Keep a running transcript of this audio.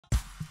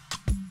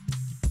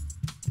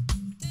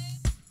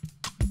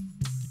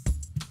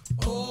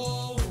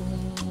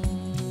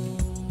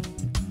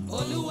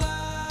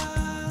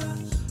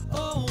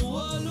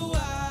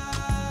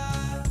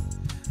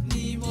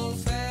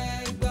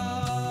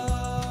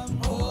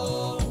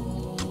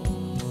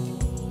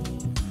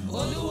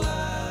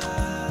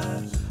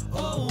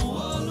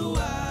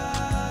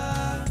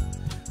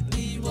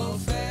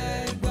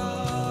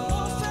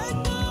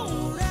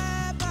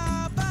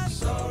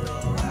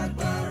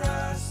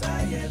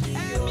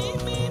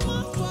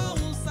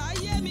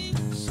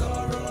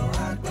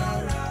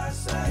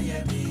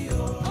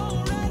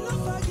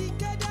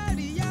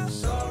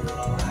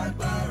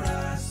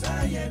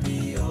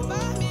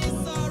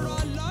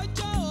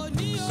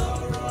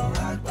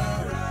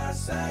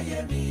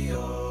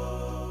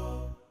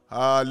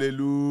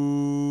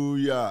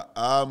hallelujah.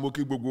 Mo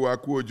kí gbogbo wa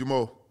kú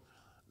ojúmọ́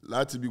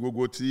láti bí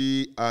gbogbo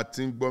tí a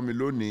ti ń gbọ́ mi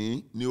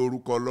lónìí ní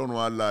orúkọ Ọlọ́run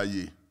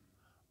alààyè.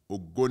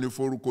 Ògo ni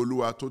forúkọ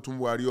Olúwa tó tún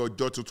wá rí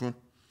ọjọ́ tuntun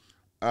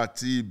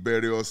àti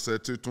ìbẹ̀rẹ̀ ọ̀sẹ̀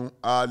tuntun.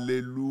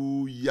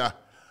 Hallelujah.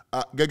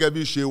 Gẹ́gẹ́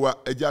bí ṣe wa,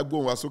 ẹ jẹ́ á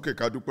gbóhùn wa sókè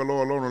ká dúpẹ́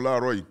lọ́wọ́ Ọlọ́run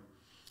láàárọ̀ yìí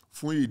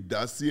fún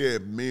ìdásí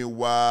ẹ̀mí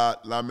wa.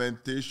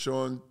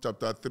 Lamentation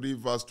chapter 3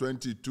 verse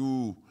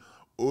 22.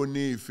 Ó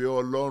ní ìfẹ́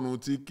Ọlọ́run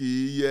tí kì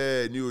í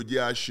yẹ̀ ní ó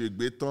jẹ́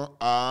àṣègbé tán,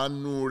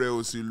 àánú rẹ̀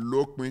ò sì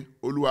lópin.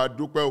 Olúwa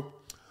dúpẹ́ o.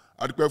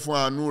 A dúpẹ́ fún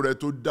àánú rẹ̀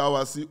tó dá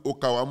wa sí, ó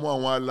kà wá mọ́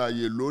àwọn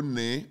alààyè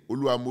lónìí.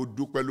 Olúwa, mo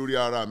dúpẹ́ lórí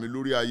ara mi,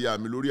 lórí aya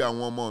mi, lórí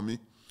àwọn ọmọ mi.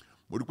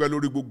 Mo dúpẹ́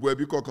lórí gbogbo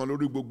ẹbí kọ̀ọ̀kan,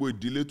 lórí gbogbo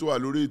ìdílé tó wà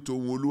lórí ètò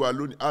Ohùn Olúwa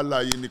lónìí.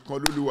 Alààyè nìkan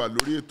ló lè wà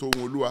lórí ètò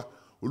Ohùn Olúwa.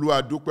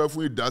 Olúwa dúpẹ́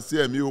fún ìdásí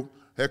ẹ̀mí o.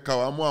 Ẹ kà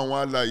wá mọ́ àwọn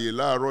alààyè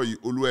láàárọ̀ yìí.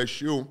 Olúwa ẹ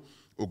ṣé o.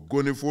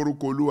 Ògo ni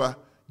forúkọ Olúwa.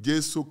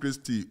 Jésù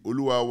Kristi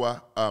Olúwa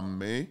wa.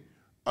 Àmín.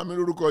 Àmín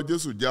lórúkọ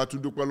Jésù. Jẹ́ a tún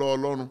dúpẹ́ lọ́wọ́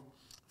Ọlọ́run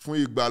fún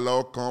ìgbàlà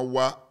ọkàn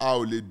wa. A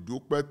ò lè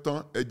dúpẹ́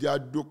tán. Ẹ jẹ́ á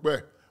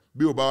dúpẹ́.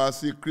 Bí ò bá wá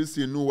sí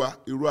Kristi inú wa,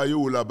 irú ayé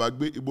wo làbá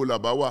gbé, ibo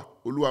làbá wà.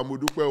 Olúwa, mo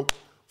dúpẹ́ o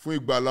fún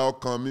ìgbàlà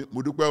ọkàn mi.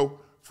 Mo dúpẹ́ o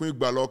fún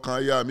ìgbàlà ọkàn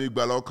aya mi,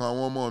 ìgbàlà ọkàn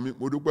àwọn ọmọ mi.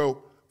 Mo dúpẹ́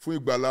o fún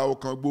ìgbàlà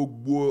ọkàn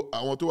gbogbo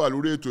àwọn tó wà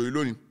lórí ètò yìí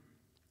lónìí.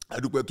 A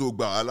dúpẹ́ tó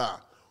gbà wá là.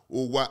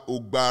 Ó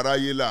gba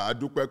aráyé là. A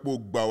dúpẹ́ pé ó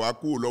gbà wá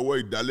kúrò lọ́wọ́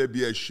ìdálẹ́bi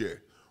ẹ̀ṣẹ̀.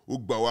 Ó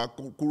gbà wá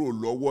kúrò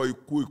lọ́wọ́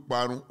ikú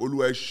ìparun.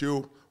 Olúwa ẹ ṣé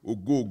o.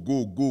 Ògo ògo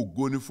ògo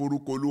ògo ní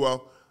forúkọ Olúwa.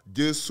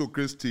 Jésù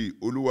Kristi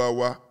Olúwa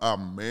wa.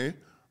 Àmín.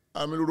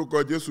 Àmín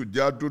lórúkọ Jésù.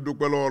 Jẹ́ á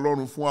dúpẹ́ lọ́wọ́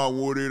Ọlọ́run fún àwọn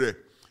oore rẹ̀.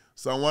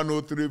 Psalm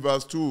 103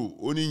 verse 2.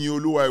 Ó ní yìn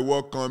Olúwa ìwọ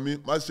ọkàn mi,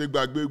 má ṣe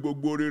gbàgbé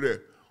gbogbo oore rẹ̀.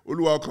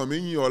 Olúwa, ọkàn mi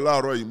yìn ọ́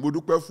láàárọ̀ yìí. Mo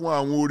dúpẹ́ fún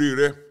àwọn oore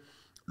rẹ̀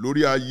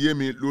lórí ayé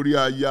mi, lórí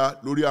aya,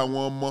 lórí àwọn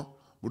ọmọ.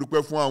 Mo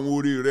dúpẹ́ fún àwọn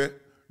oore rẹ̀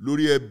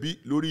lórí ẹbí,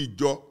 lórí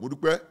ìjọ. Mo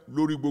dúpẹ́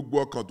lórí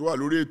gbogbo ọkàn tó wà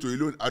lórí ètò yìí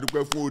lónìí. A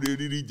dúpẹ́ fún oore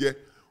rírí jẹ,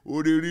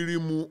 oore rírí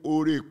mu,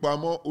 oore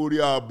ìpamọ́, oore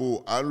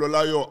ààbò. À ń lọ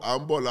láyọ̀, à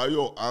ń bọ̀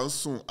láyọ̀, à ń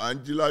sùn, à ń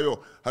jí láyọ̀.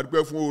 A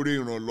dúpẹ́ fún oore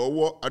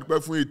ìrànlọ́wọ́. A dúpẹ́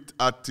fún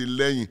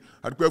àtìlẹ́yìn.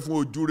 A dúpẹ́ fún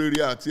ojú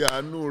rere àti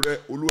àánú rẹ̀.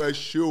 Olúwa ẹ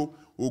ṣé o.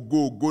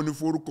 Ògo ògo ní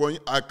forúkọ yín.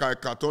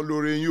 Àkàkà tán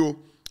lóore yín o.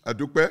 A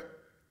dúpẹ́.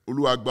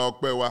 Olúwa gba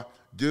ọpẹ́ wa.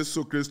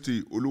 Jésù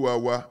Kristi Olúwa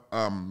wa.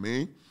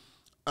 Àmín.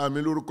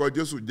 Àmín lórúkọ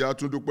Jésù. Jẹ́ á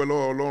tún dúpẹ́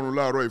lọ́wọ́ Ọlọ́run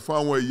láàárọ̀ yìí fún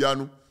àwọn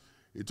ìyanu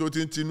ètò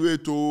tí ń tinú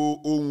ètò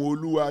Ohùn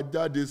Olúwa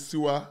jáde sí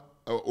wa.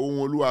 Ohùn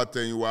Olúwa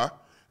àtẹ̀yìnwá.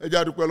 Ẹ jẹ́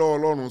á dúpẹ́ lọ́wọ́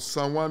Ọlọ́run.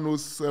 Psalm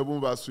 107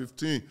 verse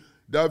 15.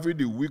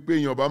 Dávidi wípé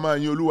èèyàn bá máa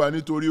yin Olúwa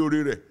nítorí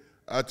oore rẹ̀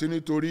àti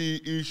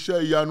nítorí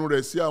iṣẹ́ ìyanu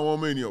rẹ̀ sí àwọn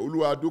ọmọ ènìyàn.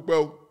 Olúwa dúpẹ́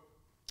o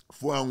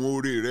fún àwọn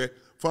oore rẹ̀,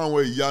 fún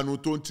àwọn ìyanu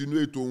tó ń tinú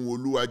ètò Ohùn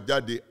Olúwa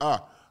jáde.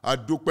 A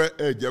dúpẹ́.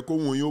 Ẹ jẹ́ kó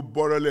ohùn yín ó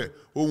bọ́rẹ́lẹ̀.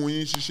 Ohùn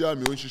yín ń ṣiṣẹ́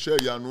àmì, ó ń ṣiṣẹ́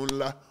ìyanu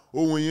ńlá.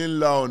 Ohùn yín ń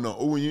la ọ̀nà.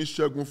 Ohùn yín ń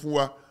ṣẹ́gun fún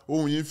wa.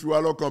 Ohùn yín fi wá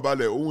lọ́kàn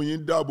balẹ̀. Ohùn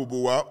yín dáàbò bò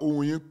wá.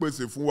 Ohùn yín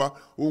pèsè fún wa.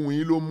 Ohùn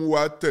yín ló mú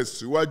wa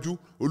tẹ̀síwájú.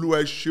 Olúwa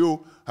ẹ ṣé o.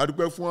 A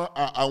dúpẹ́ fún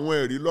àwọn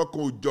ẹ̀rí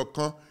lọ́kan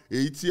òjọ̀kan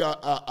èyí tí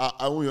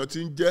àwọn èèyàn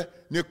ti ń jẹ́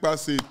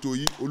nípasẹ̀ ètò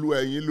yìí. Olúwa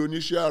ẹ̀yin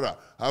lóníṣẹ́ àrà.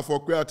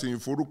 Àfọpẹ́ àti ìyìn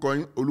forúkọ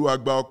yín. Olúwa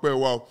gba ọpẹ́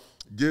wa o.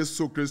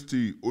 Jésù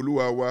Kristi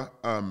Olúwa wa.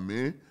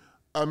 Àmín.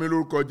 Àmín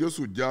lórúkọ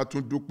Jésù. Jẹ́ á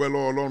tún dúpẹ́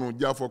lọ́wọ́ Ọlọ́run.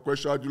 Jẹ́ á fọpẹ́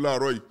ṣáájú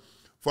láàárọ̀ yìí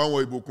fún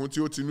àwọn ìbùkún tí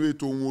ó tinú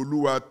ètò Ohùn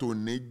Olúwa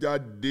tòní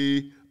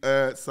jáde.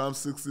 Psalm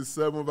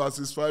 67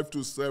 verses 5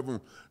 to 7.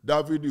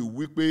 Dávidi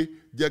wípé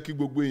jẹ́ kí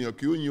gbogbo èèyàn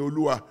kí ó yin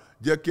Olúwa.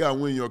 Jẹ́ kí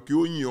àwọn èèyàn kí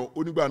ó yin ọ́.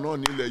 Onígbà náà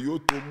ní ilẹ̀ yóò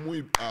tó mú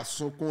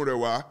àsunkún rẹ̀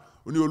wá.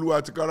 Ó ní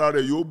Olúwa tìkára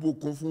rẹ̀ yóò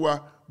bùkún fún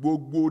wa.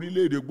 Gbogbo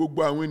orílẹ̀-èdè,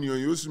 gbogbo àwọn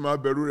ènìyàn yóò sì máa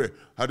bẹ̀rù rẹ̀.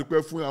 A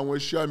dúpẹ́ fún àwọn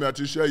iṣẹ́ àmì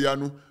àti iṣẹ́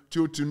ìyanu tí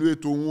ó tinú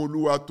ètò Ohùn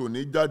Olúwa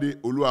tòní jáde.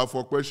 Olúwa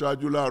fọpẹ́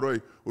ṣáájú láàárọ̀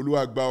yìí.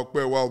 Olúwa gba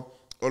ọpẹ́ wa o.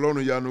 Ọlọ́run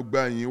ìyanu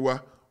gba ìyìn wa.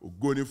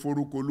 Ògo ni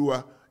forúkọ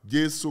Olúwa.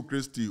 Jésù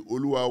Kristi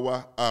Olúwa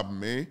wa.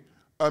 Àmín.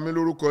 Àmín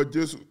lórúkọ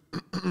Jésù.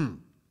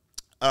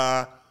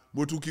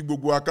 Mo tún kí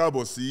gbogbo wa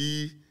káàbọ̀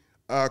sí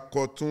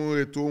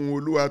àkọ́tún ètò Ohùn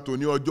Olúwa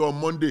tòní ọjọ́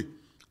Monday,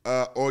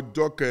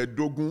 ọjọ́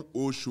 15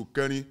 oṣù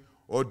kẹrin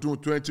ọdún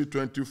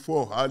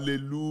 2024.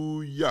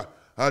 Hallelujah.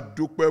 A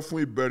dúpẹ́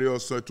fún ìbẹ̀rẹ̀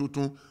ọ̀sẹ̀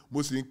tuntun.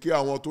 Mo sì ń kí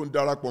àwọn tó ń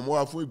darapọ̀ mọ́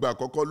wa fún ìgbà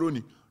àkọ́kọ́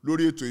lónìí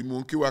lórí ètò yìí. Mo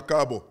ń kí wa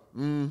káàbọ̀.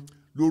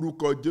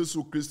 Lórúkọ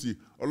Jésù Kristi,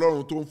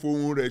 Ọlọ́run tó ń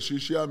fohùn rẹ̀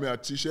ṣiṣẹ́ àmì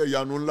àti iṣẹ́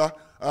ìyanu ńlá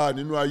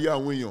nínú ayé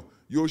àwọn èèyàn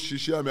yóò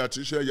ṣiṣẹ́ àmì àti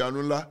iṣẹ́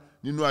ìyanu ńlá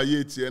nínú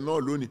ayé tiẹ̀ náà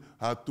lónìí.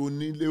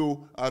 Àtonílé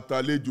o,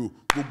 àtàlejò,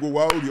 gbogbo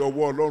wa ó rí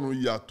ọwọ́ Ọlọ́run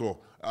yàtọ̀.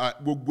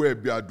 Gbogbo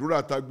ẹ̀bẹ̀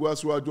àdúrà tá a gbé wá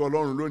síwájú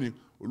Ọlọ́run lónìí,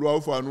 Olúwa ó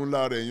fàánú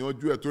ńlá rẹ̀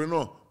yanjú ẹ̀. Torí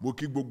náà mo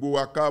kí gbogbo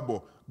wa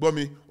káàbọ̀. Gbọ́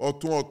mi,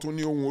 ọ̀tún ọ̀tún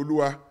ní Ohùn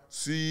Olúwa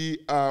sí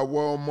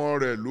àwa ọmọ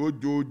rẹ̀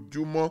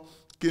lójoojúmọ́.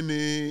 Kí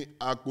ni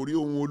àkòrí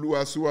Ohùn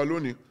Olúwa sí wa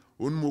lónìí?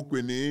 Òun mo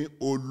pè ní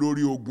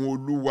olórí ogun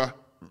Olúwa,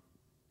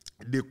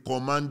 the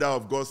commander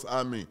of God's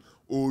army.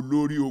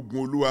 Olórí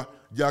ogun Olúwa.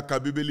 Jẹ́ á ka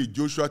Bíbélì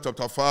Joshua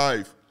chapter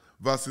 5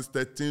 verses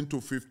 13 to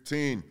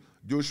 15.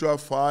 Joshua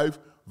 5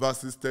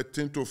 verses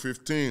 13 to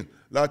 15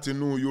 láti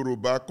inú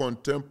Yorùbá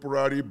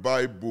Contemporary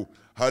Bible.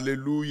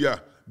 Hallelujah.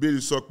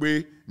 Bíbélì sọ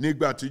pé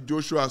nígbà tí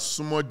Joshua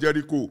súnmọ́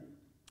Jericho,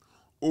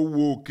 ó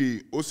wo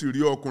òkè ó sì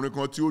rí ọkùnrin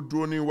kan tí ó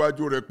dúró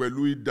níwájú rẹ̀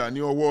pẹ̀lú idà ní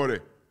ọwọ́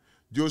rẹ̀.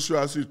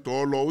 Joshua sì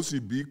tọ̀ ọ́ lọ ó sì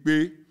bí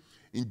pé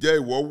ǹjẹ́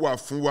ìwọ wà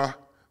fún wa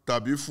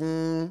tàbí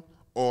fún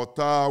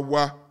ọ̀tá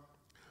wa?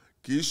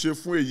 Kì í ṣe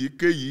fún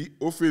èyíkéyìí,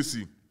 ó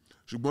fèsì,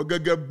 ṣùgbọ́n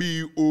gẹ́gẹ́ bí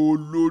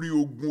olórí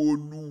ogun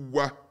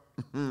Olúwa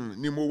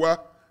ni mo wá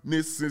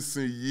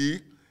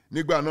nísinsìnyí.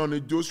 Nígbà náà ni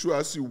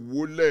Joshua sì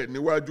wólẹ̀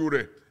níwájú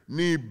rẹ̀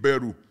ní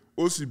ìbẹ̀rù,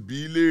 ó sì bi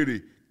í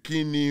léèrè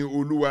kí ni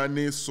Olúwa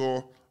ní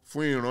sọ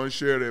fún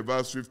ìránṣẹ́ rẹ̀.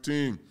 Verse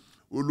 15.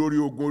 Olórí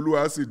ogun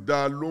Olúwa sì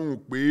dá a lóhùn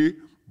pé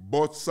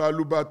bọ́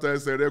sálúbàtà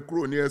ẹsẹ̀ rẹ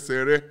kúrò ní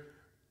ẹsẹ̀ rẹ,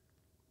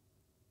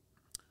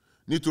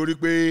 nítorí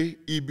pé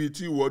ibi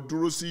tí ìwọ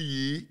dúró sí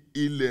yìí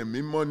ilẹ̀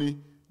mímọ́ ni.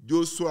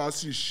 Joshua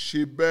sì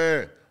ṣe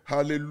bẹ́ẹ̀.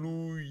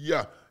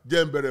 Hallelujah.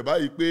 Jẹ́ n bẹ̀rẹ̀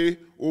báyìí pé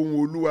ohùn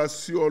Olúwa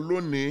sí ọ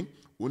lónìí,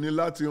 o ní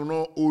láti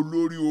rán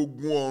olórí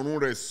ogun ọ̀run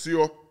rẹ̀ sí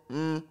ọ.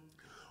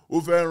 Ó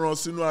fẹ́ rán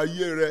sínú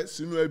ayé rẹ,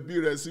 sínú ẹbí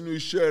rẹ, sínú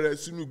iṣẹ́ rẹ,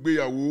 sínú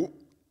ìgbéyàwó.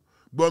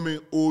 Gbọ́ mi,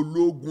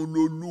 ológun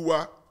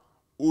lolúwa,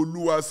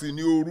 Olúwa sì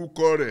ní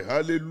orúkọ rẹ̀.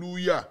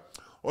 Hallelujah.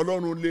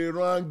 Ọlọ́run lè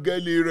rán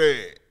áńgẹ́lì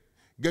rẹ̀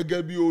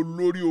gẹ́gẹ́ bí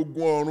olórí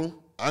ogun ọ̀run,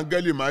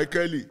 áńgẹ́lì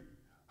Máíkẹ́lì.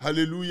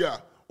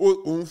 Hallelujah.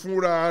 Òun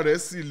fúnra rẹ̀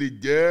sì lè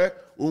jẹ́,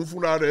 òun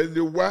fúnra rẹ̀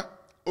lè wá,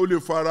 ó lè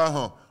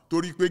farahàn,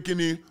 torí pé kí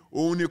ni?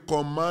 Òun ni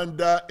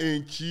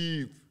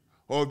commander-in-chief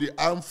of the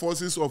armed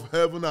forces of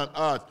heaven and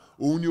earth.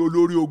 Òun ni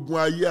olórí ogun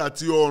ayé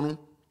àti ọ̀run.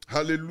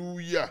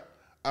 Hallelujah.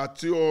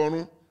 Àti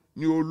ọ̀run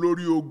ni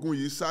olórí ogun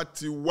yìí sá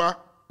ti wá.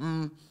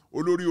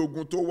 Olórí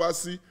ogun tó wá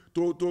sí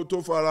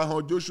tó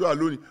farahàn Joshua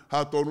lónìí,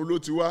 àtọ̀run ló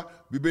ti wá.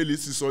 Bíbélì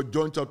sì sọ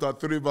John chapter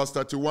 3 verse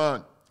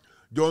 31.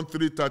 John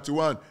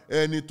 3:31.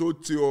 Ẹni tó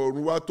ti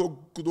ọ̀run wá tó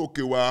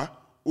tòkè wá,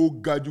 ó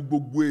ga jù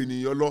gbogbo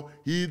ènìyàn lọ.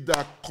 He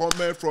that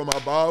cometh from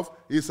above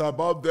is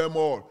above them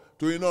all.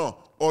 Torí náà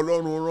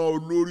Ọlọ́run rán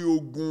olórí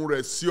ogun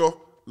rẹ̀ sí ọ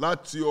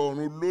láti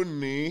ọ̀run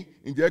lónìí.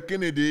 Ǹjẹ́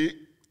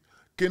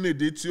kí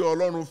nìdí tí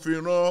Ọlọ́run fi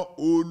rán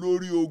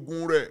olórí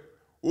ogun rẹ̀?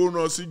 Ó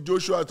rán sí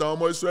Joshua àtàwọn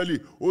ọmọ Ísírẹ́lì,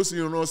 ó sì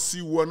rán sí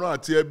ìwọ náà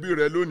àti ẹbí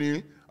rẹ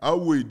lónìí. A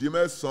wo ìdí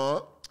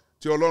 9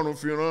 tí Ọlọ́run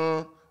fi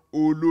rán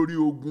olórí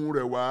ogun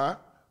rẹ̀ wá,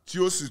 tí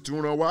ó sì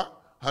tún rán wá.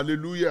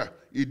 Hallelujah.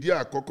 Ìdí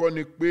àkọ́kọ́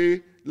ni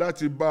pé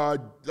láti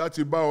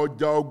bá ọ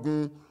jà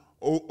ogun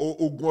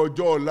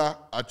ọjọ́ ọ̀la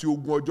àti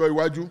ogun ọjọ́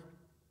iwájú.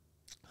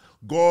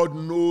 God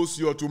knows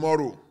your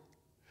tomorrow.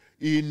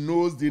 He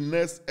knows the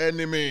next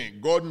enemy.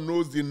 God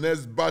knows the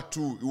next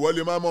battle. Ìwọ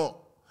lè má mọ̀.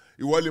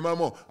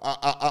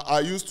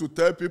 I used to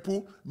tell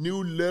people,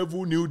 new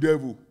level, new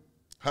devil.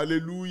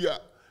 Hallelujah.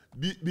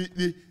 Bí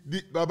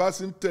bàbá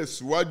sì ń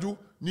tẹ̀síwájú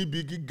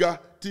níbi gíga,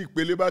 tí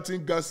ìpele bá ti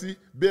ń ga sí,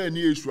 bẹ́ẹ̀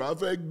ni èṣù á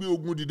fẹ́ gbé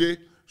ogun dìde.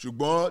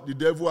 Ṣùgbọ́n the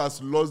devil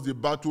has lost the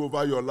battle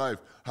over your life.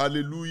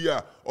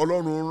 Hallelujah.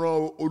 Ọlọ́run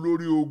rán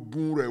olórí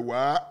ogun rẹ̀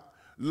wá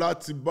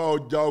láti bá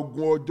ọ jà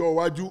ogun ọjọ́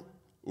iwájú,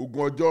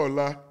 ogun ọjọ́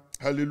ọ̀la.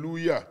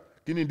 Hallelujah.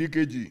 Kí ni ìdí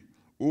kejì?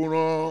 Ó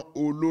rán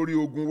olórí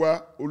ogun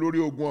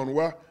ọ̀run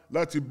wá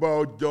láti bá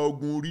ọ jà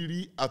ogun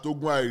rírí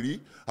àtogun àìrí.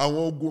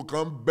 Àwọn ogun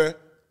kan ń bẹ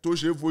tó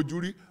ṣe é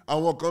fojú rí,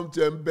 àwọn kan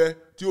tiẹ̀ ń bẹ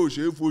tí ò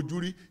ṣe é fojú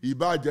rí.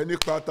 Ìbá jẹ́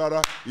nípa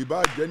tara,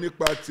 ìbá jẹ́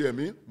nípa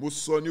tẹ̀mí. Mo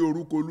sọ ní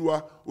orúkọ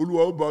Olúwa,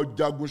 Olúwa ó bá ọ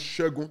jagun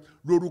ṣẹ́gun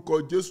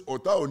lórúkọ Jésù.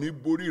 Ọ̀tá ò ní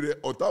borí rẹ,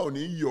 ọ̀tá ò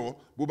ní yọ̀.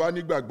 Bó bá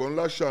nígbàgbọ́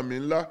ńlá, ṣàmì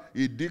ńlá.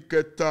 Ìdí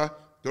kẹta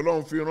tí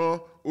Ọlọ́run fi rán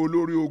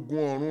olórí ogun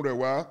ọ̀run rẹ̀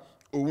wá,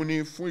 òun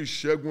ni fún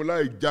ìṣẹ́gun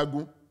láì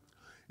jagun.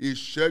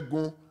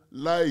 Ìṣẹ́gun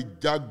láì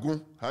jagun.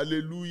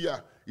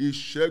 Hallelujah.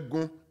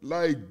 Ìṣẹ́gun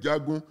láì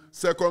jagun.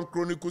 2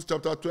 Chronicles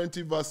chapter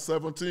 20 verse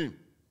 17.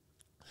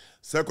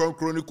 2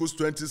 Chronicles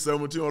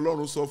 20:17.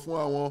 Ọlọ́run sọ fún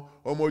àwọn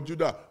ọmọ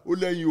Júdà, ó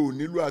lẹ́yìn ò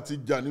nílò àti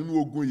jà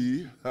nínú ogun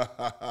yìí.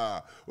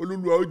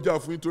 Olúwa ó jà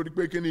fún yín torí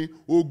pé kí ni?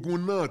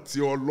 Ogun náà ti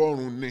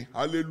Ọlọ́run ni.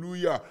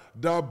 Hallelujah.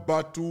 That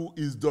battle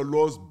is the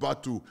Lord's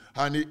battle,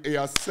 and he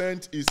has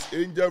sent his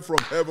angel from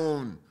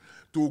heaven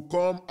to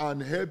come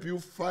and help you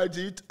fight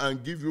it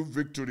and give you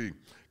victory.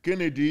 Kí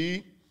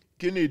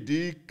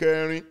nìdí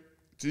kẹrin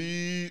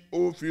tí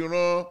ó fi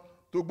rán,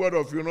 tó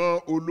gbọ́dọ̀ fi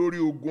rán olórí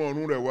ogun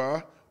ọ̀run rẹ̀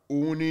wá?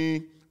 Òun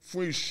ni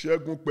fún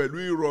ìṣẹ́gun pẹ̀lú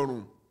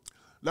ìrọ̀rùn.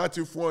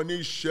 Láti fún ọ ní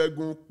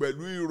ìṣẹ́gun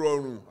pẹ̀lú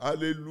ìrọ̀rùn.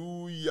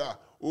 Hallelujah.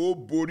 Ó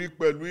borí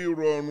pẹ̀lú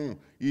ìrọ̀rùn.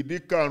 Ìdí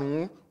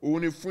karùn-ún,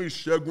 òun ni fún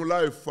ìṣẹ́gun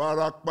láì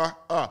farapa.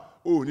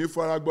 Ò ní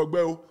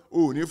faragbọgbẹ́ o,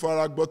 ò ní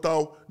faragbọ́ta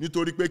o,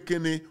 nítorí pé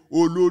kíni?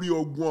 Olórí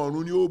ogun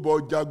ọ̀run ni ó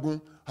bọ́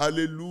jagun.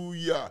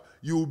 Hallelujah.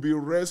 You will be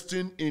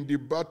resting in the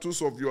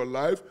battles of your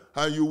life,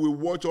 and you will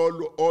watch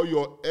all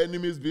your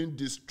enemies being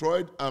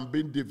destroyed and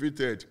being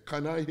defeated.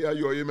 Can I hear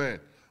your amen?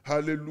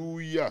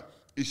 Hallelujah.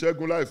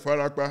 Ìṣẹ́gun láì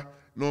farapa.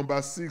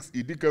 Number 6,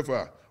 ìdí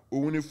kẹfà,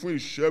 òun ni fún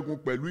ìṣẹ́gun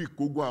pẹ̀lú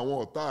ìkógun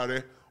àwọn ọ̀tá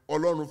rẹ.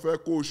 Ọlọ́run fẹ́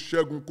kó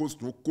ṣẹ́gun kó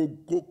sùn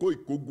kó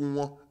ìkógun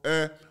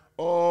wọn.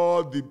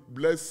 All the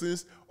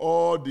blessings,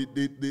 all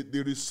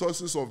the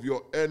resources of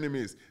your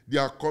enemies, they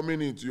are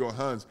coming into your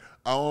hands.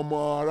 Àwọn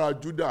ọmọ ará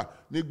Júdà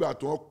nígbà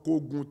tí wọ́n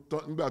kógun tán,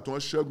 nígbà tí wọ́n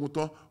ṣẹ́gun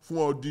tán, fún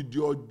odidi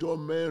ọjọ́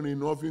 4 ni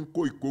wọ́n fi ń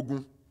kó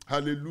ìkógun.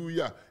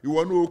 Hallelujah.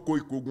 Ìwọ náà ó kó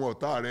ìkógun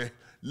ọ̀tá rẹ.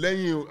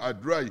 Lẹ́yìn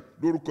àdúrà yìí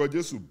lórúkọ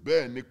Jésù,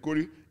 bẹ́ẹ̀ ni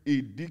kórí.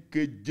 ìdí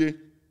keje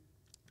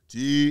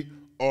tí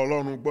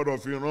Ọlọ́run gbọ́dọ̀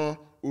fi rán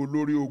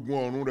olórí ogun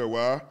ọ̀run rẹ̀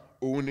wá,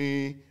 òun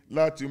ni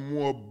láti mú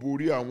ọ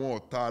borí àwọn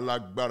ọ̀tá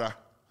alágbára.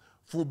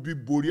 Fún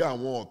bíborí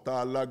àwọn ọ̀tá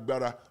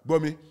alágbára.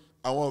 Gbọ́ mi,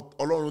 àwọn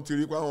Ọlọ́run ti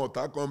rí pé àwọn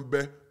ọ̀tá kan ń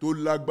bẹ tó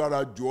lágbára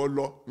jù ọ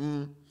lọ.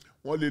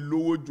 Wọ́n lè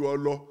lówó jù ọ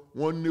lọ,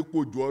 wọ́n nípò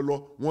jù ọ lọ,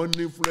 wọ́n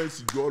ní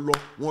influence jù ọ lọ,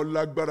 wọ́n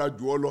lágbára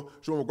jù ọ lọ.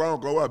 Ṣé o mọ̀ pé àwọn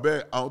kan wà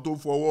bẹ́ẹ̀, àwọn tó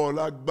fọwọ́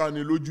ọlá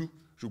gbani lójú?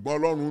 Ṣùgbọ́n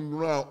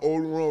Ọlọ́run rán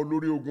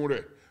olórí ogun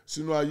rẹ̀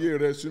sínú ayé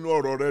rẹ, sínú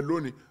ọ̀rọ̀ rẹ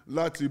lónìí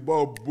láti bá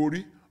ọ borí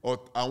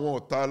àwọn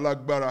ọ̀tá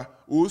alágbára,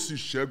 ó sì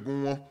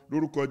ṣẹ́gun wọn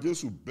lórúkọ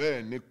Jésù.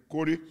 Bẹ́ẹ̀ ni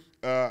kórí.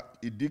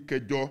 Ìdí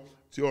kẹjọ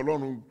tí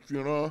Ọlọ́run fi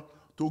rán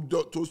tó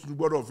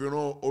gbọ́dọ̀ fi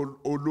rán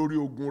olórí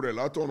ogun rẹ̀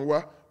látọ̀run wá,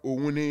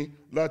 òun ni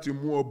láti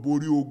mú ọ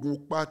borí ogun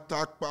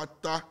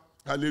pátápátá.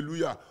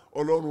 Hallelujah.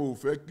 Ọlọ́run ò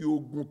fẹ́ kí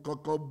ogun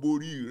kankan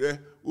borí rẹ,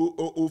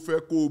 ó fẹ́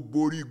kó o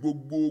borí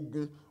gbogbo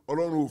ogun.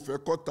 Ọlọ́run ò fẹ́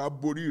kọ́ta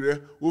borí rẹ,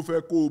 ó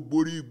fẹ́ kó o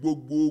borí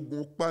gbogbo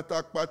ogun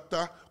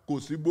pátápátá. Kò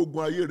sí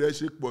gbogbo ayé rẹ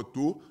ṣe pọ̀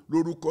tó,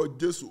 lórúkọ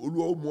Jésù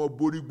Olúwa ó mú ọ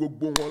borí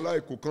gbogbo wọn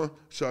láìkó kan.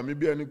 Ṣàmì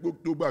bí ẹni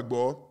tó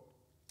gbàgbọ́.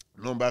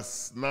 Number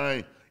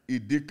 9,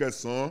 ìdí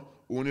kẹsàn-án,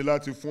 òun ni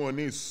láti fún ọ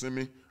ní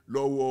ìsinmi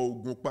lọ́wọ́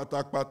ogun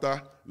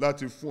pátápátá.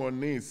 Láti fún ọ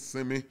ní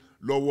ìsinmi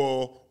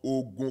lọ́wọ́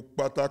ogun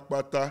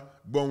pátápátá.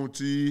 Gbọ́hun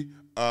tí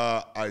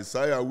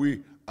Isaiah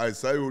wí,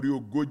 Isaiah orí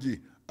 40,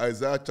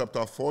 Isaiah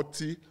chapter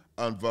 40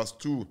 and verse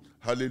 2.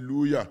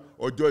 Hallelujah.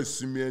 Ọjọ́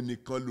ìsinmi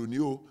ẹnìkan lónìí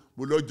o.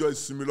 Mo lọ́jọ́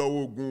ìsinmi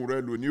lọ́wọ́ ogun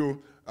rẹ lónìí o.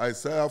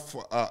 Isaiah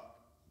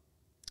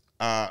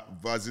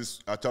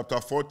chapter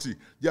 40,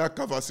 jẹ́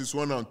ká verses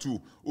 1 and 2.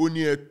 Ó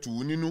ní ẹ tù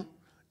ú nínú,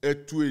 ẹ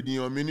tù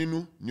ènìyàn mi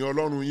nínú, ni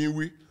Ọlọ́run yín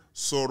wí.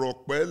 Sọ̀rọ̀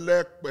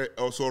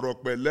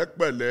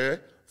pẹ̀lẹ́pẹ̀lẹ́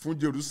fún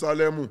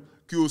Jerúsálẹ́mù,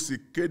 kí o sì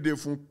kéde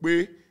fún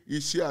pé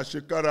iṣẹ́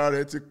àṣekára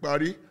rẹ̀ ti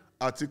parí,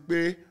 àti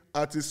pé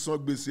a ti san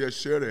gbèsè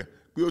ẹ̀ṣẹ̀ rẹ̀,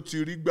 pé ó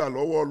ti rí gbà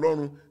lọ́wọ́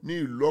Ọlọ́run ní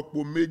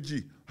ìlọ́po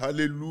méjì.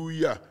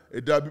 Hallelujah.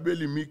 Ẹ̀dá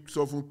Bíbélì mi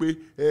sọ fún pé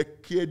ẹ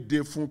kéde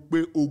fún pé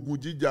ogun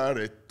jíjà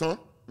rẹ̀ tán.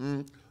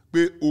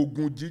 Pé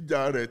ogun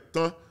jíjà rẹ̀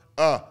tán.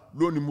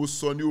 Lónìí mo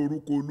sọ ní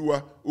orúkọ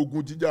Olúwa,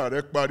 ogun jíjà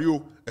rẹ̀ parí o.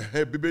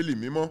 Bíbélì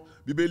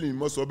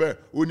mímọ́ sọ bẹ́ẹ̀.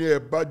 Ó ní ẹ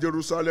bá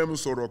Jerusalem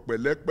sọ̀rọ̀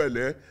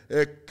pẹ̀lẹ́pẹ̀lẹ́,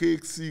 ẹ ké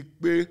sí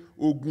pé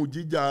ogun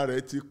jíjà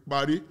rẹ̀ ti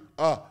parí.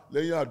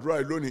 Lẹ́yìn àdúrà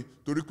yìí lónìí,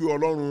 torí pé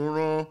Ọlọ́run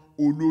rán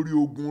olórí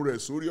ogun rẹ̀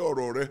sórí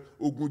ọ̀rọ̀ rẹ,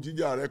 ogun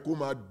jíjà rẹ kó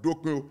máa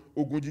dópin o,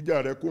 ogun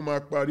jíjà rẹ kó máa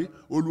parí.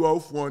 Olúwa ó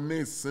fún ọ ní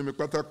ìsinmi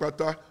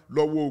pátápátá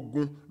lọ́wọ́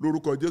ogun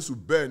lórúkọ Jésù.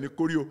 Bẹ́ẹ̀ ni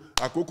kórí o.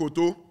 Àkókò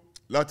tó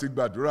láti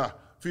gbàdúrà.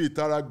 Fi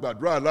ìtara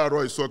gbàdúrà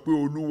láàárọ̀ ìsọ pé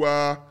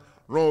Olúwa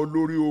rán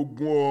olórí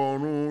ogun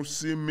ọ̀run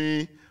sí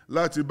mi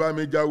láti bá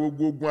mi jà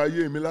gbogbo ogun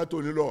ayé mi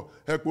látòní lọ.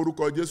 Ẹ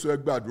porúkọ Jésù, ẹ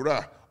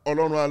gbàdúrà.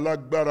 Ọlọ́run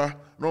alágbára,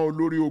 rán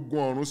olórí ogun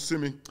ọ̀run sí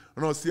mi,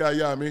 rán sí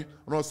aya mi,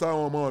 rán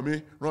sáwọn ọmọ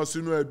mi, rán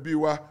sínú ẹbí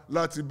wa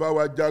láti bá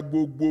wa jà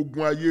gbogbo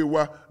ogun ayé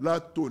wa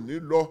látòní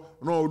lọ.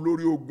 Rán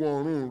olórí ogun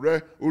ọ̀run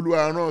rẹ,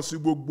 Olúwa rán sí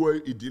gbogbo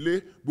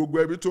ìdílé, gbogbo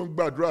ẹbí tó ń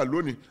gbàdúrà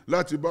lónìí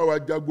láti bá wa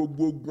jà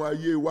gbogbo ogun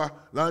ayé wa.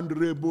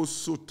 Láńdrébó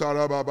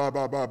sotara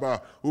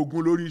bàbàbàbà.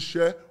 Ogun lórí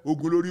iṣẹ́,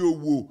 ogun lórí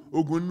òwò,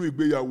 ogun nínú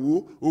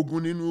ìgbéyàwó,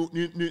 ogun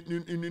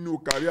nínú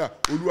kàríà.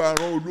 Olúwa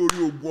rán olórí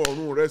ogun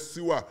ọ̀run rẹ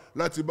sí wa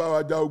láti bá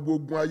wa jà gbogbo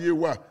ogun ayé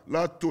wa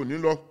látòní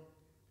lọ.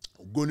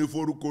 Ògo ni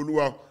forúkọ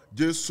Olúwa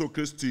Jésù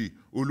Kristi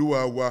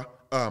Olúwa wa.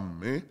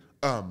 Àmín,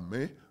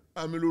 àmín,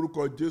 àmín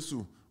lórúkọ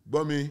Jésù.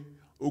 Gbọ́ mi,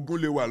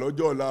 ogun lè wà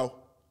lọ́jọ́ ọ̀la o.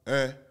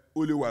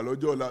 Ó lè wà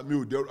lọ́jọ́ ọ̀la. Mi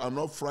ò dẹ́rù, I'm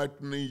not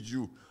frightening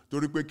you.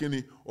 Torí pé kí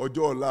ni,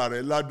 ọjọ́ ọ̀la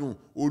rẹ̀ ládùn,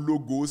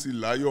 ológo ó sì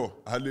láyọ̀.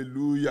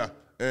 Hallelujah.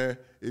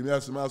 Èmi a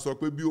sì máa sọ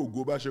pé bí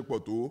ògo bá ṣe pọ̀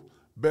tó,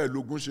 bẹ́ẹ̀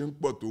lógun ṣe ń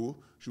pọ̀ tó.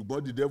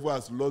 Ṣùgbọ́n the devil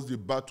has lost the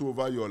battle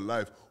over your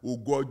life.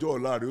 Ògo ọjọ́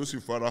ọ̀la rẹ̀ ó sì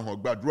farahàn.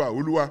 Gbàdúrà.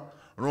 Olúwa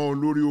rán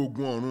olórí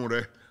ogun ọ̀run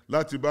rẹ̀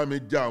láti bá mi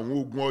jà àwọn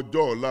ogun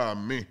ọjọ́ ọ̀la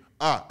mi.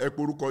 Ẹ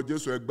porúkọ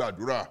Jésù, ẹ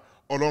gbàdúrà.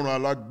 Ọlọ́run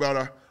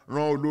alágbára,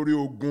 rán olórí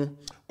ogun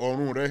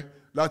ọ̀run rẹ̀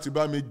láti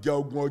bá mi jà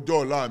ogun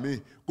ọjọ́ ọ̀la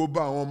mi. Kó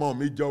bá àwọn ọmọ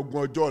mi jà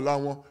ogun ọjọ́ ọ̀la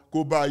wọn,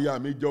 kó bá aya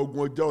mi jà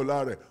ogun ọjọ́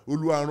ọ̀la rẹ̀.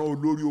 Olúwa rán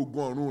olórí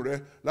ogun ọ̀run rẹ̀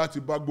láti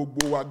bá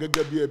gbogbo wa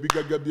gẹ́gẹ́ bí ẹbí,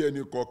 gẹ́gẹ́ bí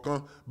ẹnì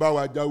kọ̀ọ̀kan bá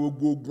wa jà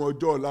gbogbo ogun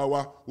ọjọ́ ọ̀la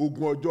wa.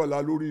 Ogun ọjọ́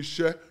ọ̀la lórí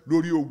iṣẹ́,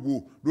 lórí òwò,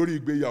 lórí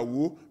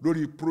ìgbéyàwó,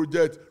 lórí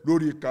project,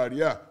 lórí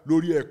kàríà,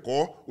 lórí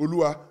ẹ̀kọ́.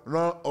 Olúwa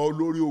rán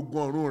olórí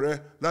ogun ọ̀run rẹ̀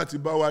láti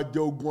bá wa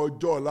jà ogun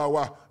ọjọ́ ọ̀la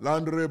wa.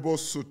 Láńdrébó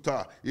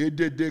sùtà,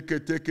 èdèdè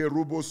kètèkè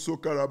rúbó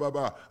sókàrà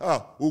bàbà.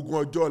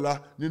 Ogun ọjọ́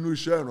ọ̀la nínú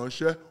iṣẹ́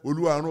ìránṣẹ́.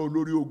 Olúwa rán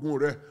olórí ogun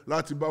rẹ̀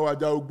láti bá wa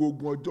jà gbogbo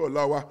ogun ọjọ́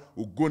ọ̀la wa.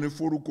 Ògo ni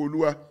forúkọ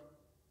Olúwa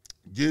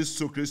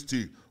Jésù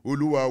Kristi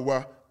Olúwa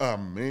wa.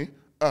 Àmín,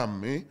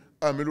 àmín,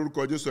 àmín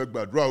lórúkọ Jésù. Ẹ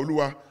gbàdúrà.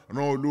 Olúwa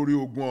rán olórí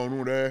ogun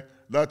ọ̀run rẹ̀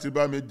láti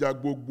bá mi jà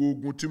gbogbo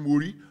ogun tí mo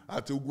rí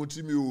àti ogun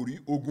tí mi ò rí,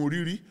 ogun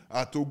rírí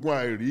àti ogun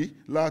àìrí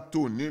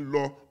látòní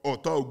lọ.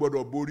 Ọ̀tá ò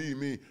gbọ́dọ̀ borí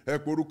mi. Ẹ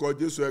porúkọ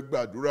Jésù, ẹ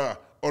gbàdúrà.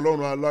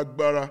 ọlọ́run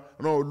alágbára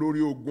rán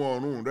olórí ogun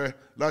ọ̀run rẹ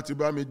láti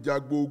bá mi jà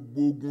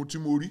gbogbo ogun tí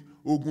mo rí,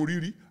 ogun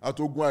rírí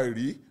àtogun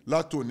àìrí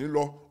látòní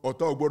lọ.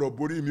 Ọ̀tá ò gbọ́dọ̀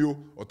borí mi o,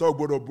 ọ̀tá ò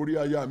gbọ́dọ̀ borí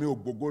aya mi o,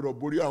 gbọ́dọ̀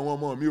borí àwọn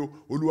ọmọ mi o.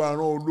 Olúwa rán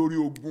olórí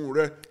ogun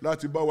rẹ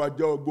láti bá wa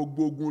jà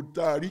gbogbo ogun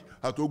tá a rí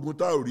àtogun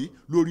tá a ò rí,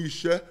 lórí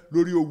iṣẹ́,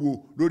 lórí òwò,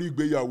 lórí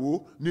ìgbéyàwó,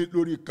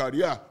 lórí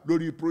kàríà,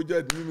 lórí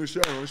project, nínú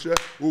iṣẹ́ ìránṣẹ́,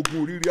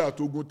 ogun rírí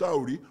àtogun tá a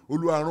ò rí.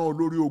 Olúwa rán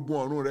olórí ogun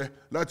ọ̀run rẹ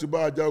láti bá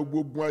wa jà gbogbo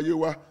ogun ayé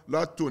wa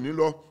látòní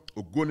lọ.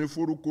 Ògo ni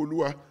forúkọ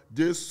Olúwa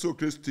Jésù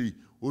Kristi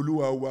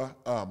Olúwa wa,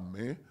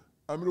 àmín.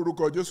 Àmín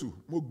lórúkọ Jésù.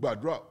 Mo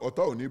gbàdúrà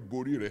ọ̀tá ò ní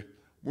borí rẹ.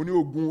 Mo ní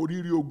ogun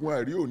oríire, ogun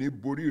àìrí ò ní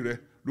borí rẹ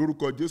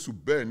lórúkọ Jésù.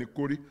 Bẹ́ẹ̀ ni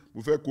kórí.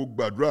 Mo fẹ́ kó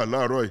gbàdúrà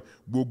láàárọ̀ yìí.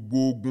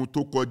 Gbogbo ogun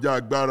tó kọjá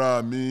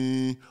agbára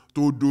mi,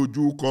 tó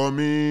dojú kọ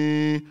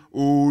mí,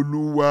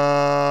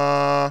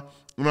 Olúwa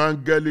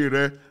rángẹ́lì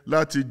rẹ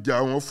láti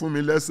jà wọ́n fún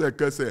mi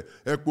lẹ́sẹ̀kẹsẹ̀.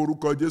 Ẹ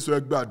porúkọ Jésù, ẹ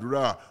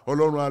gbàdúrà.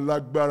 Ọlọ́run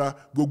alágbára,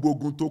 gbogbo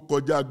ogun tó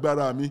kọjá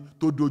agbára mi,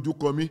 tó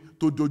dojúkọ mi,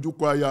 tó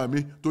dojúkọ aya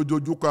mi, tó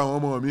dojúkọ àwọn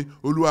ọmọ mi,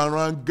 Olúwa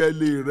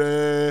rángẹ́lì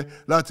rẹ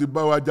láti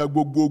bá wa jà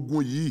gbogbo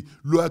ogun yìí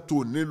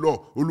látòní lọ.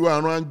 Olúwa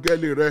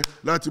rángẹ́lì rẹ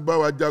láti bá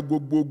wa jà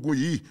gbogbo ogun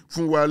yìí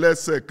fún wa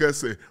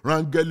lẹ́sẹ̀kẹsẹ̀.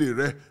 Rángẹ́lì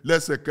rẹ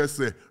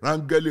lẹ́sẹ̀kẹsẹ̀.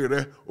 Rángẹ́lì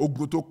rẹ,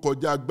 ogun tó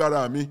kọjá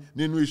agbára mi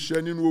nínú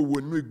iṣẹ́, nínú òwò,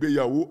 nínú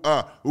ìgbéyàwó,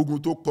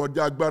 ogun tó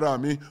kọjá agbára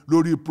mi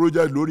lórí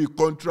project, lórí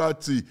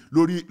kọ́ńtrátì,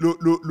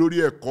 lórí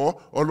ẹ̀kọ́.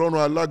 Ọlọ́run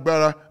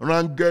alágbára,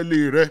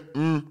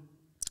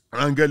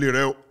 rángẹ́lì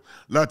rẹ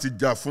láti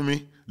jà fún mi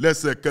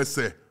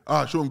lẹ́sẹ̀kẹsẹ̀.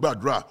 Ṣó ń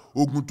gbàdúrà?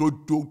 Ogun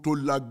tó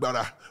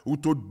lágbára,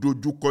 tó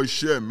dojúkọ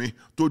iṣẹ́ mi,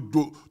 tó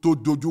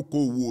dojúkọ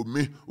òwò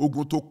mi,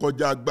 ogun tó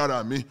kọjá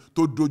agbára mi,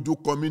 tó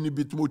dojúkọ mi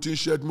níbi tí mo ti ń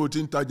ṣe, tí mo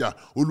ti ń tajà.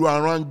 Olúwa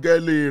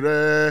rángẹ́lì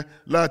rẹ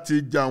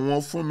láti jà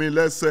wọ́n fún mi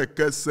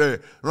lẹ́sẹ̀kẹsẹ̀.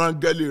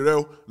 Rángẹ́lì rẹ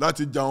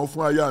láti jà wọ́n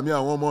fún aya mi,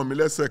 àwọn ọmọ mi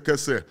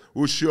lẹ́sẹ̀kẹsẹ̀.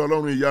 O ṣé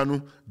Ọlọ́run ìyanu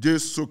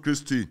Jésù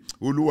Kristi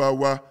Olúwa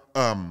wa,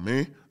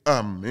 àmín,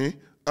 àmín,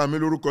 àmín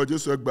lórúkọ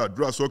Jésù. Ẹ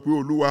gbàdúrà, sọ pé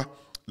Olúwa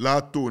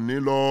látòní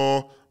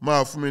lọ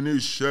máa fún mi ní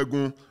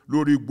ìṣẹ́gun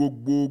lórí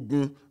gbogbo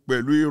ogun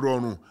pẹ̀lú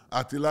ìrọ̀rùn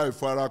àti láì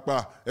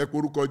farapa. Ẹ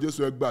porúkọ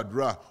Jésù, ẹ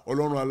gbàdúrà.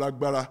 Ọlọ́run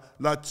alágbára,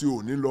 láti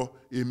òní lọ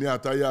èmi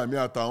àtaya mi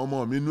àtàwọn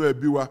ọmọ mi inú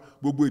ẹbí wa,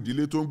 gbogbo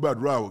ìdílé tó ń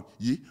gbàdúrà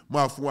yìí,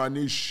 máa fún wa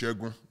ní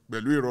ìṣẹ́gun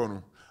pẹ̀lú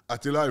ìrọ̀rùn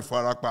àti láì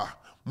farapa.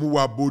 Mú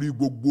wa borí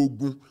gbogbo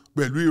ogun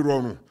pẹ̀lú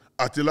ìrọ̀rùn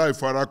àti láì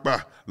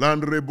farapa.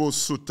 Landrebo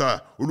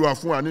suta. Olúwa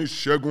fún wa ní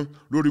ìṣẹ́gun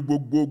lórí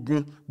gbogbo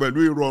ogun pẹ̀lú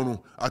ìrọ̀rùn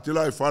àti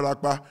láì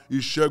farapa.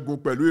 Ìṣẹ́gun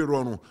pẹ̀lú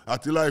ìrọ̀rùn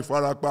àti láì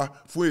farapa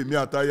fún èmi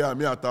àtaya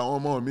mi àtàwọn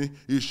ọmọ mi.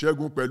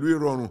 Ìṣẹ́gun pẹ̀lú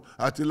ìrọ̀rùn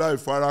àti láì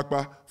farapa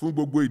fún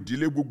gbogbo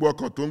ìdílé, gbogbo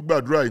ọkàn tó ń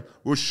gbàdúrà yìí.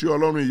 O ṣé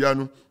Ọlọ́run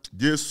ìyanu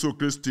Jésù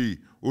Kristi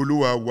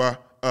Olúwa wa,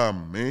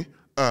 àmín,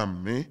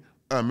 àmín,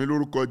 àmín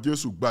lórúkọ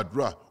Jésù.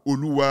 Gbàdúrà.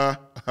 Olúwa,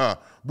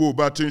 bó o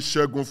bá ti ń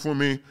ṣẹ́gun fún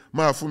mi,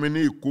 máa fún mi ní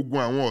ìkógun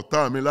àwọn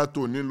ọ̀tá mi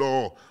látòní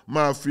lọ.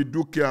 Máa fi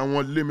dúkìá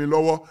wọn lé mi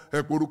lọ́wọ́.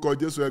 Ẹ porúkọ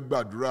Jésù, ẹ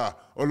gbàdúrà.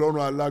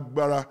 Ọlọ́run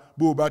alágbára,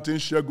 bó o bá ti ń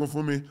ṣẹ́gun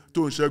fún mi,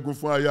 tó ń ṣẹ́gun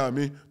fún aya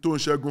mi, tó ń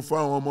ṣẹ́gun fún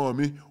àwọn ọmọ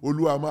mi,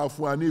 Olúwa máa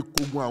fún wa ní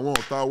ìkógun àwọn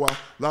ọ̀tá wa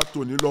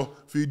látòní lọ.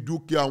 Fi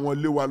dúkìá wọn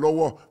lé wa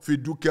lọ́wọ́. Fi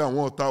dúkìá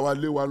àwọn ọ̀tá wa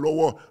lé wa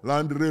lọ́wọ́.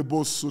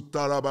 Landrebo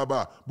sutara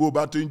baba. Bó o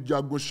bá ti ń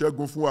jagun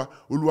ṣẹ́gun fún wa,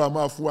 Olúwa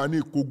máa fún wa ní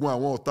ìkógun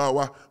àwọn ọ̀tá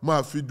wa.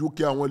 Máa fi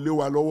dúkìá wọn lé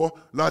wa lọ́wọ́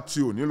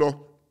láti òní lọ.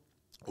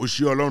 O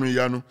ṣé Ọlọ́run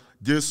ìyanu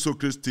Jésù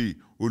Kristi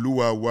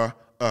Olúwa wa,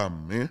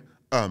 àmín,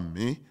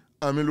 àmín,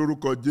 àmín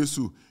lórúkọ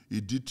Jésù.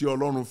 Ìdí tí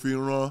Ọlọ́run fi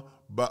rán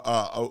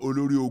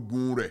olórí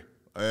ogun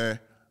rẹ̀,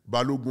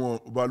 balógun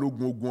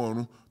ogun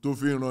ọ̀run tó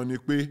fi rán ni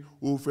pé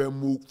ó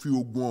fẹ́ fi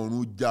ogun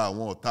ọ̀run jà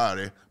àwọn ọ̀tá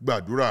rẹ̀.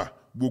 Gbàdúrà.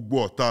 Gbogbo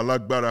ọ̀tá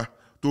alágbára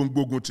tó ń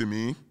gbógun tì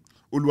mí,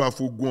 Olúwa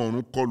fogun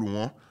ọ̀run kọlù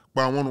wọ́n,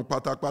 pa wọ́n run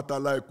pátápátá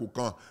láìkó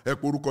kan. Ẹ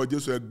porúkọ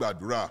Jésù, ẹ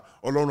gbàdúrà.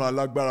 Ọlọ́run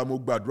alágbára, mo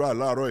gbàdúrà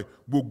láàárọ̀ yìí.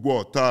 Gbogbo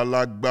ọ̀tá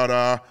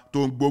alágbára tó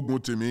ń gbógun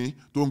tì mí,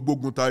 tó ń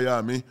gbógun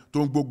táyà mi, tó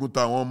ń gbógun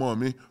táwọn ọmọ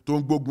mi, tó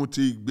ń gbógun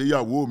ti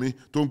ìgbéyàwó mi,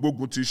 tó ń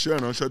gbógun ti iṣẹ́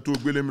ìránṣẹ́ tó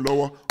gbélé mi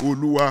lọ́wọ́,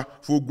 Olúwa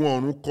fogun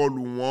ọ̀run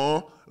kọlù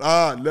wọ́n.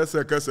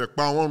 Lẹ́sẹ̀kẹsẹ̀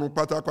pa wọ́n run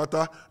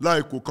pátápátá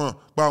láìkó kan.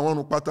 Pa wọ́n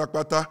run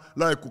pátápátá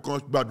láìkó kan.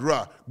 Gbàdúrà.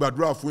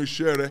 Gbàdúrà fún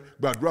iṣẹ́ rẹ.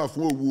 Gbàdúrà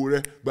fún òwò rẹ.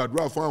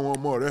 Gbàdúrà fún àwọn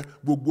ọmọ rẹ.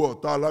 Gbogbo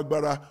ọ̀tá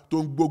alágbára tó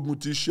ń gbógun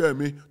ti iṣẹ́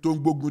mi, tó ń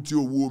gbógun ti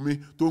òwò mi,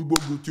 tó ń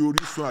gbógun ti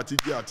orísun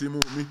àtijẹ àtimú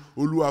mi,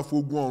 Olúwa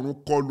fogun ọ̀run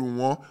kọlù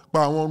wọ́n.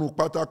 Pa wọ́n run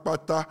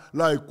pátápátá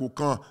láìkó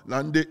kan.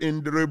 Lande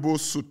indrebo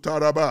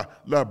sutaraba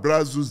la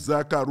brazu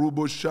zaka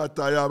rubo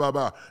shataya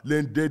baba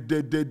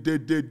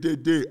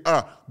lendededededede.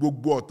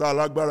 Gbogbo ọ̀tá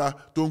alágbára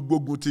tó ń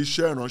gbógun ti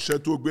iṣẹ́ ìránṣẹ́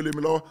tó gbélé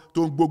mi lọ́wọ́,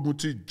 tó ń gbógun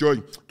ti ìjọ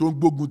yìí, tó ń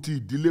gbógun ti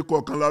ìdílé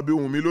kọ̀ọ̀kan lábẹ́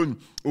ohùn mi lónìí,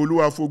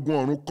 Olúwa fogun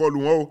ọ̀run kọlù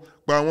wọ́n o.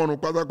 Pa wọ́n run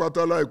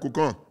pátápátá láìkó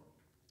kan.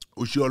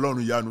 O ṣé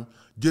Ọlọ́run ìyanu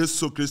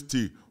Jésù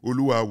Kristi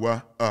Olúwa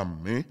wa,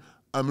 àmín,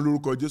 àmín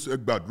lórúkọ Jésù. Ẹ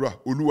gbàdúrà.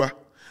 Olúwa,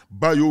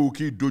 báyọ̀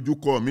kí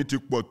ìdojúkọ mi ti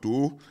pọ̀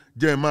tó,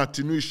 jẹ́ máa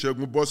tinú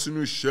ìṣẹ́gun bọ́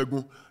sínú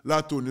ìṣẹ́gun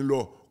látòní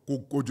lọ.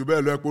 kò jù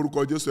bẹ́ẹ̀ lọ ẹ pé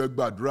orúkọ Jésù ẹ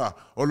gbàdúrà.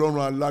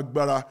 Ọlọ́run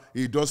alágbára,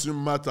 it doesn't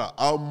matter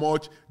how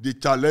much the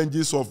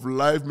challenges of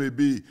life may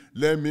be,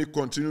 let me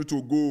continue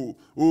to go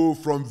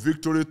from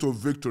victory to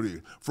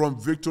victory, from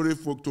victory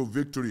to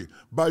victory.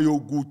 Báyọ̀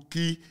ogun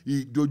kí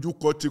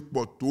ìdojúkọ ti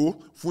pọ̀ tó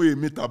fún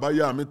èmi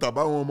tàbáyà mi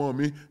tàbáwọn ọmọ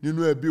mi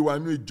nínú ẹbí wa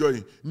nínú ìjọ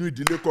yìí nínú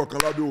ìdílé kọ̀ọ̀kan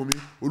lábẹ́ omi.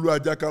 Olúwa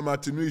jẹ́ ká máa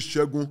tinú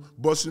ìṣẹ́gun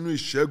bọ́ sínú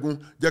ìṣẹ́gun,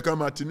 jẹ́ ká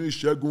máa tinú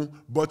ìṣẹ́gun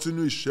bọ́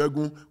sínú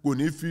ìṣẹ́gun. Kò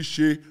ní fi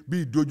ṣe bí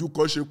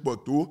ìdojúkọ ṣe pọ̀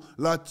tó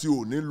láti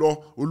òní lọ.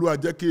 Olúwa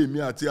jẹ́ kí èmi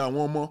àti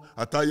àwọn ọmọ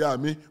àtaya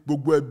mi,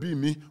 gbogbo ẹbí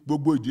mi,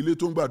 gbogbo ìdílé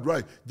tó ń gbàdúrà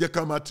yìí, jẹ́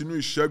ká máa tinú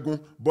ìṣẹ́gun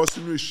bọ́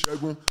sínú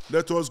ìṣẹ́gun.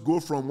 Let us go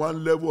from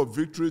one level of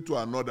victory to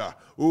another.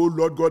 Oh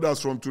Lord God,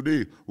 as from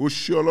today, ó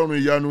ṣé Ọlọ́run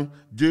ìyanu,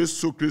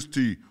 Jésù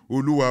Kristi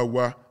Olúwa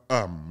wa.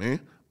 Àmín,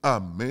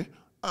 àmín,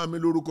 àmín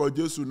lórúkọ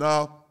Jésù.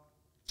 Náà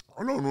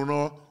Ọlọ́run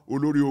rán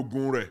olórí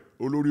ogun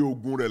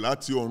rẹ̀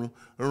láti ọ̀run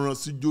rán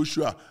sí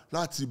Joshua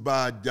láti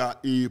bá a jà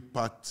a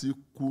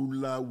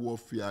particular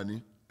warfare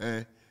ni.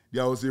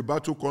 There was a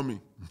battle coming.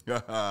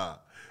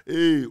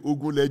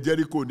 Ogun lẹ̀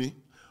Jẹ́ríkò ni.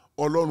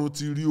 Ọlọ́run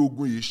ti rí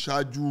ogun yìí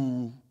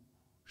ṣáájú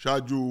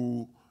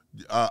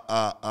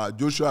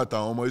Joshua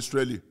àtàwọn ọmọ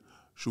Israẹli,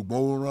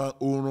 ṣùgbọ́n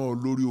ó rán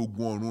olórí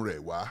ogun ọ̀run rẹ̀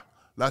wá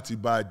láti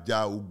bá a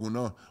jà ogun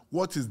náà.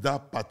 What is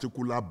that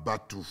particular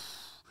battle?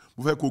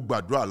 Mo fẹ́ kó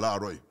gbàdúrà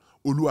láàárọ̀ yìí.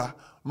 Olúwa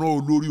rán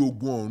olórí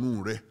ogun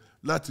ọ̀run rẹ̀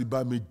láti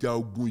bá mi jà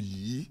ogun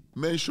yìí.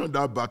 Mention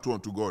that battle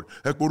unto God.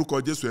 Ẹ pe orúkọ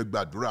Jésù ẹ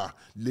gbàdúrà.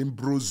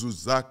 Limbrozu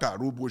zaka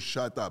robo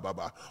shata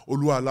baba.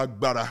 Olúwa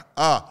alágbára.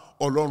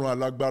 Ọlọ́run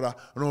alágbára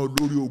rán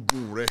olórí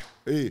ogun rẹ̀.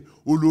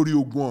 Olórí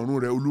ogun ọ̀run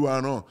rẹ̀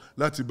Olúwa rán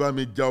láti bá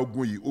mi jà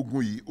ogun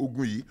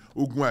yìí.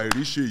 Ogun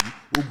àìríṣe yìí,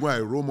 ogun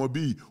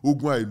àìrómọbí yìí,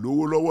 ogun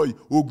àìlówó lọ́wọ́ yìí,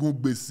 ogun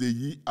gbèsè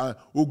yìí,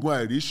 ogun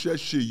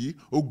àìríṣẹ́ṣe yìí,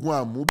 ogun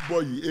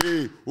àmúbọ̀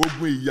yìí,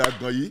 ogun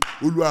ìyàgàn yìí.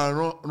 Olúwa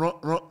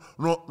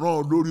rán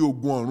olórí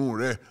ogun ọ̀run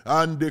rẹ̀.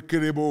 Ande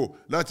kerebo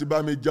láti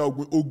bá mi jà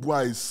ogun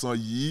àìsàn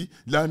yìí.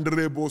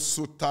 Landrebo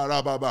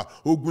sotara baba.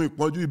 Ogun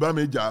ìpọ́njú bá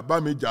mi jà.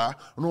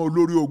 Rán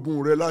olórí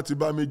ogun rẹ̀ láti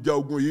bá mi jà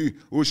ogun yìí.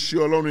 Ó ṣé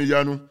Ọlọ́run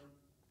ìyanu,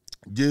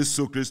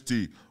 Jésù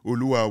Kristi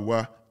Olúwa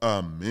wa.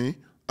 Àmín,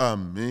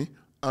 àmín,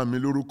 àmín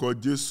lórúkọ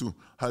Jésù.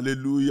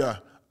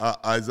 Hallelujah.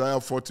 Isaiah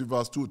 40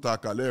 verse 2 ta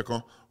kàlẹ́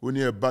kan. Ó ní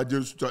ẹ bá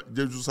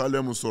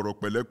Jerusalem sọ̀rọ̀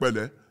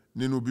pẹ̀lẹ́pẹ̀lẹ́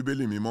nínú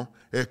Bíbélì mímọ́.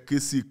 Ẹ ké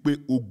sí pé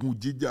ogun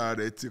jíjà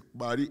rẹ̀ ti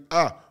parí.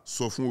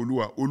 Sọ fún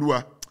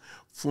Olúwa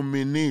fún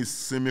mi ní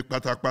ìsinmi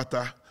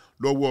pátápátá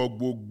lọ́wọ́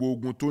gbogbo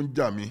ogun tó ń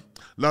jà mí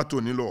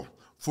látòní lọ.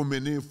 Fún mi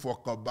ní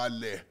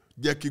ìfọ̀kànbalẹ̀.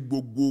 Jẹ́ kí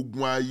gbogbo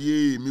ogun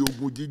ayé mi,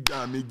 ogun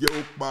jíjà mi jẹ́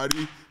ó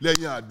parí.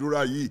 Lẹ́yìn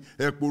àdúrà yìí,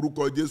 ẹ pe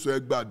orúkọ Jésù ẹ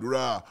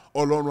gbàdúrà.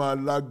 Ọlọ́run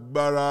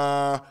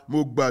alágbára,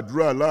 mo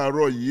gbàdúrà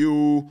láàárọ̀ yìí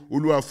o.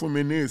 Olúwa fún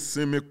mi ní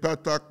ìsinmi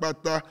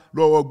pátápátá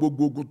lọ́wọ́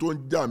gbogbo ogun tó ń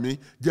jà mí.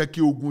 Jẹ́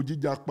kí ogun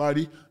jíjà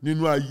parí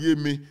nínú ayé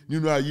mi,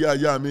 nínú ayé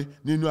aya mi,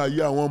 nínú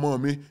ayé àwọn ọmọ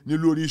mi, ní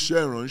lórí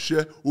iṣẹ́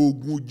ìránṣẹ́.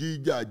 Ogun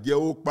jíjà jẹ́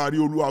ó parí.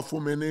 Olúwa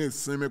fún mi ní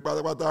ìsinmi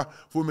pátápátá.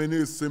 Fún mi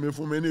ní ìsinmi,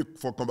 fún mi ní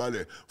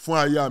ìfọ̀kànbalẹ̀. Fún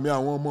aya mi,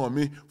 àwọn ọmọ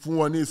mi, fún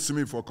wọn ní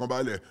ìsinmi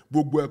ìfọ̀kànbalẹ̀.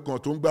 Gbogbo ẹ̀kan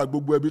tó ń gbà,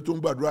 gbogbo ẹbí tó ń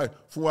gbàdúrà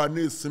fún wa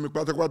ní ìsinmi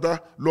pátápátá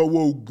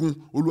lọ́wọ́ ogun.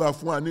 Olúwa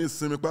fún wa ní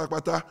ìsinmi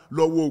pátápátá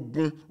lọ́wọ́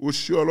ogun. Ó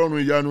ṣé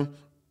Ọlọ́run ìyanu,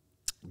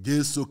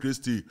 Jésù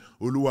Kristi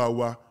Olúwa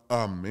wa.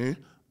 Àmín,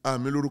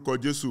 àmín lórúkọ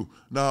Jésù.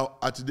 Now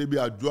àti débi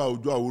àdúrà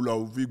ojú àwòlà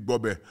òfin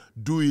gbọbẹ̀.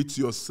 Do it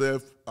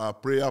yourself.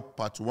 Prayer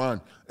part 1.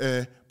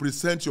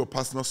 Present your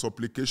personal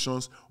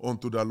supplications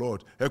unto the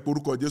Lord. Ẹ pe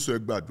orúkọ Jésù ẹ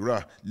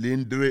gbàdúrà.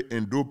 Lendre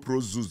endo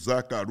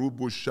prozuzaka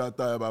rubo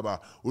shata baba.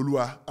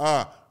 Olúwa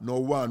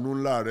nawọ́ àánú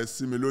ńlá rẹ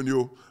sí mi lónìí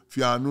o.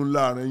 Fi àánú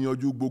ńlá rẹ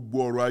yanjú gbogbo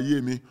ọ̀rọ̀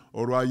ayé mi,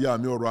 ọ̀rọ̀ aya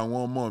mi, ọ̀rọ̀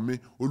àwọn ọmọ mi.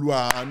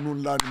 Olúwa àánú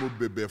ńlá ni mo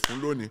bẹ̀bẹ̀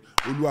fún lónìí.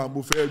 Olúwa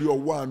mo fẹ́ rí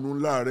ọwọ́ àánú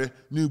ńlá rẹ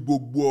ní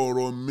gbogbo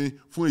ọ̀rọ̀ mi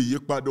fún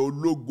ìyípadà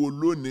ológo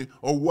lónìí.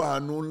 Ọwọ́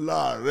àánú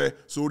ńlá rẹ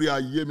sórí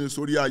ayé mi,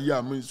 sórí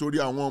aya mi, sórí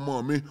àwọn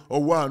ọmọ mi.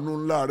 Ọwọ́ àánú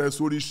ńlá rẹ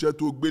sórí iṣẹ́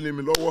tó gbélé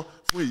mi lọ́wọ́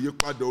fún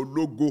ìyípadà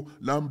ológo.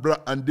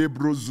 Lambra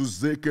andebro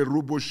zuzeke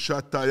robo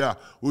shataya.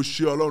 Ó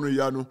ṣé Ọlọ́run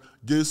ìyanu,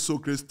 Jésù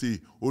Kristi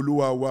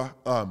Olúwa wa.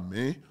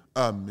 Àmín,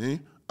 àmín,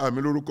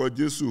 àmín lórúkọ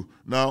Jésù.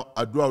 Now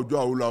àdúrà ojú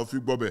àwòlà òfin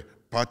gbọbẹ̀.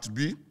 Part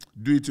B.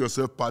 Do it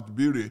yourself part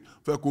B rè.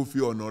 Fẹ́ kó fi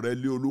ọ̀nà rẹ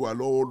lé Olúwa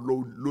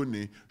lọ́wọ́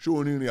lónìí. Ṣé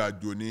o rìnrìn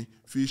àjò ni?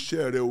 Fi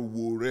iṣẹ́ rẹ,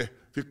 òwò rẹ,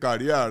 fi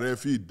kàríà rẹ,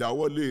 fi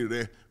ìdáwọ́lé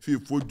rẹ, fi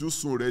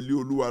ìfojúsùn rẹ lé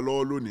Olúwa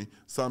lọ́wọ́ lónìí.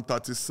 Psalm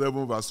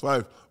 37 verse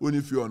 5. Ó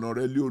ní fi ọ̀nà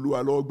rẹ lé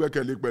Olúwa lọ́wọ́,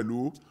 gbẹ́kẹ̀lé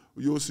pẹ̀lú.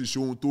 Yóò sì ṣe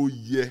ohun tó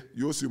yẹ,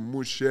 yóò sì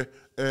mú ṣẹ.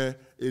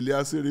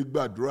 Eliasiri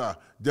gbàdúrà.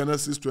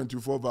 Genesis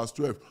 24 verse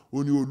 12.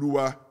 Ó ní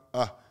Olúwa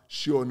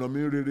ṣe ọ̀nà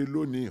mi rere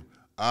lónìí.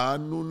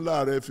 Àánú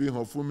ńlá rẹ fi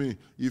hàn fún mi.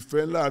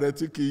 Ìfẹ́ ńlá rẹ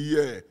tí kì í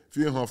yẹ̀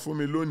fi hàn fún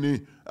mi lónìí.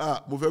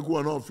 Mo fẹ́ kí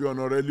wọn náà fi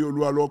ọ̀nà rẹ lé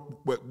Olúwa lọ.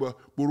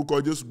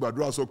 Porúkọ Jésù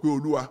gbàdúrà sọ pé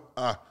Olúwa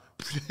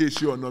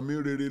ṣe ọ̀nà mi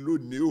rere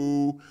lónìí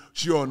o.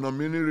 Ṣe ọ̀nà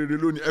mi ní rere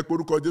lónìí. Ẹ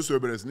porúkọ Jésù ẹ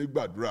bẹ̀rẹ̀ sí ní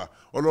gbàdúrà.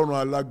 Ọlọ́run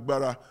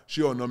alágbára,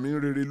 ṣe ọ̀nà mi ní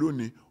rere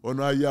lónìí.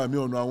 Ọ̀nà aya mi,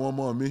 ọ̀nà àwọn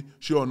ọmọ mi.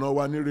 Ṣe ọ̀nà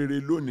wa ní rere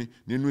lónìí.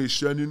 Nínú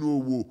iṣẹ́, nínú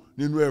òwò,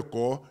 nínú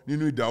ẹ̀kọ́,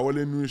 nínú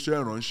ìdáwọ́lé, nínú iṣẹ́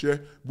ìránṣẹ́,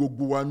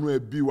 gbogbo wa nínú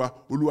ẹbí wa.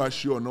 Olúwa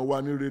ṣe ọ̀nà wa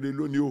ní rere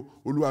lónìí o.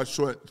 Olúwa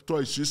tọ́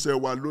ìṣiṣẹ́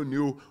wa lónìí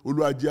o.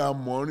 Olúwa jẹ́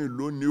amọ̀rìn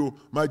lónìí o.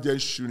 Má jẹ́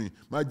ṣìrìn,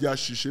 má jẹ́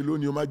àṣìṣe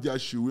lónìí o. Má jẹ́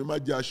àṣìwé, má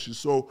jẹ́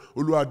àṣìsọ o.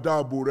 Olúwa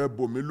dáàbò rẹ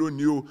bò mí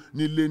lónìí o.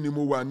 Nílé ni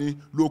mo wà ní,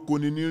 lóko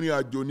ni, nírìn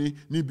àjò ni,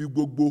 níbi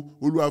gbogbo.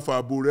 Olúwa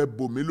fààbò rẹ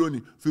bò mí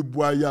lónìí. Fi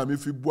bò aya mi,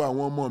 fi bò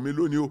àwọn ọmọ mi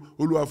lónìí o.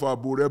 Olúwa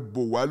fààbò rẹ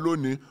bò wá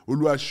lónìí.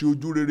 Olúwa ṣe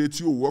ojú rere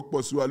tí ò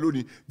wọ́pọ̀ sí wa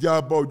lónìí. Jẹ́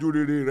a bá ojú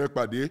rere rẹ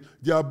pàdé.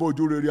 Jẹ́ a bá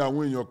ojú rere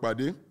àwọn èèyàn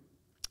pàdé.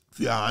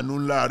 Fi àánú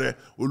ńlá rẹ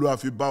Olúwa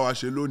fi bá wa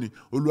ṣe lónìí.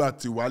 Olúwa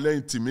tì wá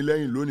lẹ́yìn, tì mí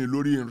lẹ́yìn lónìí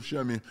lórí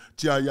ìránṣẹ́ mi,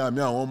 tí aya mi,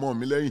 àwọn ọmọ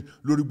mi lẹ́yìn,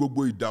 lórí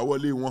gbogbo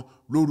ìdáwọ́lé wọn,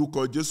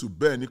 lórúkọ Jésù.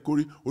 Bẹ́ẹ̀ ni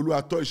kórí.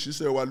 Olúwa tọ́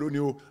ìṣiṣẹ́ wa lónìí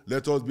o.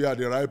 Let us be at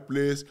the right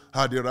place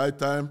at the right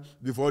time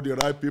before the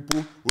right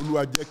people.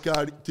 Olúwa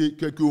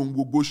jẹ́ kí ohun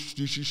gbogbo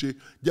ṣiṣẹ́,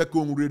 jẹ́ kí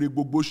ohun rere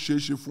gbogbo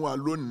ṣeéṣe fún wa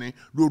lónìí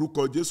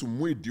lórúkọ Jésù.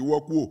 Mú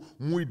ìdíwọ́ kúrò,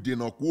 mú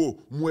ìdènà kúrò,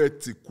 mú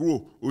ẹ̀tì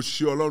kúrò. O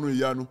ṣé Ọlọ́run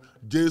ìyanu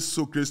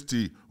Jésù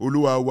Kristi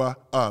Olúwa wa.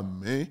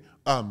 Àmín,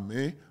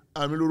 àmín,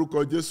 àmín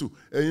lórúkọ Jésù.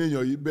 Ẹ̀yin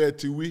èèyàn yìí bẹ́ẹ̀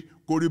ti wí,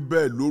 kó rí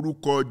bẹ́ẹ̀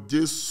lórúkọ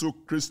Jésù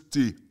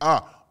Kristi.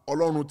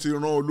 Ọlọ́run ti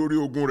rán olórí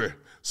ogun rẹ̀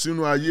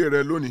sínú ayé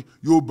rẹ lónìí.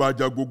 Yóò bá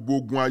jà gbogbo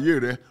ogun ayé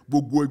rẹ,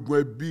 gbogbo ogun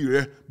ẹbí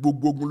rẹ,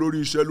 gbogbo ogun lórí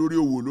iṣẹ́, lórí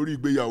òwò, lórí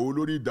ìgbéyàwó,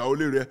 lórí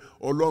ìdáwọ́lé rẹ.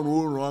 Ọlọ́run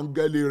ó rán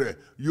áńgẹ́lì rẹ̀,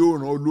 yóò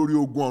rán olórí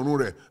ogun ọ̀run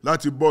rẹ̀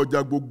láti bá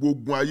ọjà gbogbo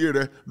ogun ayé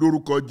rẹ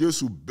lórúkọ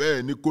Jésù.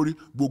 Bẹ́ẹ̀ ni kórí.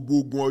 Gbogbo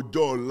ogun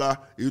ọjọ́ ọ̀la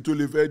èyí tó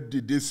lè fẹ́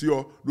dìde sí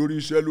ọ lórí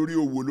iṣẹ́, lórí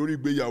òwò, lórí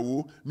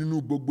ìgbéyàwó,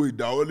 nínú gbogbo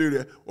ìdáwọ́lé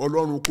rẹ,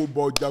 Ọlọ́run kó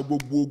bá ọjà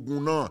gbogbo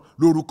ogun náà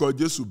lórúkọ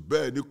Jésù.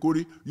 Bẹ́ẹ̀ ni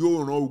kórí.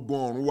 Yóò rán ogun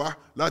ọ̀run wá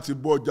láti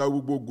bá ọjà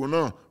gbogbo ogun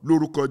náà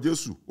lórúkọ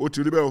Jésù. Ó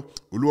ti rí bẹ́ẹ̀ o.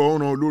 Olúwa ó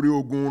rán olórí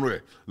ogun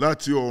rẹ̀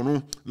láti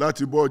ọ̀run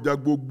láti bá ọjà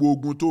gbogbo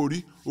ogun tó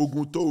rí,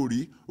 ogun tó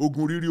rí,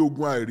 ogun rírí,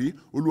 ogun àìrí.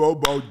 Olúwa ó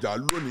bá ọjà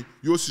lónìí,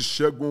 yóò sì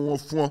ṣẹ́gun wọn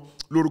fún ọ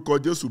lórúkọ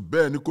Jésù.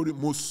 Bẹ́ẹ̀ ni kórí.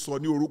 Mo sọ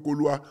ní orúkọ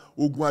Olúwa,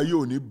 ogun ayé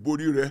ò ní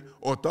borí rẹ,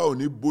 ọ̀tá ò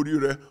ní borí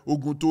rẹ.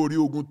 Ogun tó rí,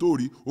 ogun tó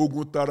rí,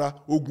 ogun tara,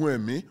 ogun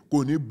ẹ̀mí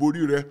kò ní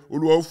borí rẹ.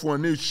 Olúwa ó fún ọ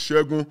ní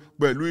ìṣẹ́gun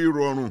pẹ̀lú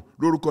ìrọ̀rùn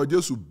lórúkọ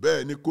Jésù.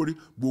 Bẹ́ẹ̀ ni kórí.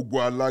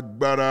 Gbogbo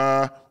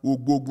alágbára,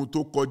 gbogbo ogun tó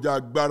kọjá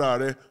agbára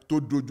rẹ, tó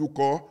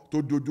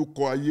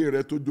dojúkọ ayé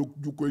rẹ, tó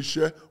dojúkọ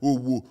iṣẹ́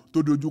òwò,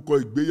 tó dojúkọ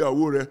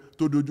ìgbéyàwó rẹ,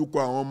 tó dojúkọ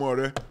àwọn ọmọ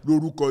rẹ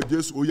lórúkọ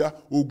Jésù. Ó yá,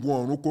 ogun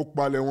ọ̀run kó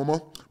palẹ̀ wọn mọ́.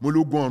 Mo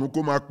lógun ọ̀run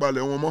kó máa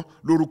palẹ̀ wọn mọ́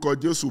lórúkọ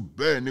Jésù.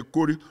 Bẹ́ẹ̀ ni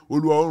kórí.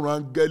 Olúwa ó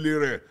rán áńgẹ́lì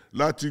rẹ̀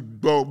láti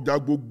gbọ́jà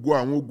gbogbo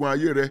àwọn ogun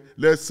ayé rẹ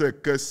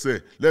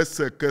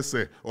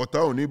lẹ́sẹ̀kẹsẹ̀. Ọ̀tá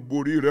ò ní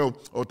borí rẹ o,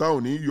 ọ̀tá ò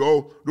ní yọ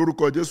ọ́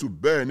lórúkọ Jésù.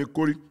 Bẹ́ẹ̀ ni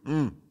kórí.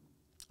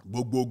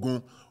 Gbogbo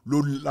ogun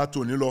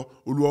látòní lọ,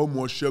 Olúwa ó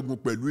mú ọ ṣẹ́gun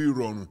pẹ̀lú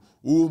ìrọ̀rùn.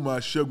 Ó máa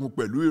ṣẹ́gun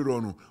pẹ̀lú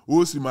ìrọ̀rùn,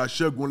 ó sì máa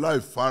ṣẹ́gun láì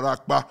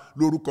farapa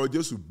lórúkọ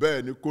Jésù.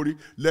 Bẹ́ẹ̀ ni kórí.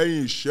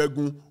 Lẹ́yìn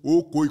ìṣẹ́gun,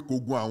 ó kó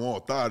ìkógun àwọn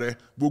ọ̀tá rẹ,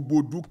 gbogbo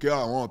dúkìá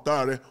àwọn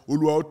ọ̀tá rẹ,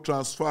 Olúwa ó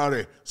transfer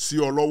rẹ̀ sí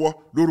ọ lọ́wọ́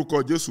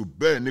lórúkọ Jésù.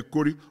 Bẹ́ẹ̀ ni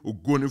kórí.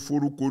 Ògo ni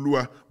forúkọ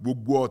Olúwa.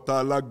 Gbogbo ọ̀tá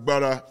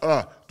alágbára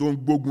tó ń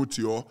gbógun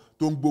tì ọ́,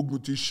 tó ń gbógun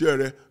ti iṣẹ́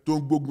rẹ, tó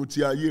ń gbógun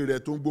ti ayé rẹ,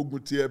 tó ń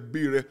gbógun ti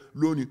ẹbí rẹ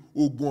lónìí,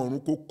 ogun ọ̀run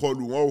kó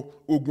kọlù wọn o.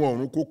 Ogun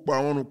ọ̀run kó pa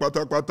wọ́n run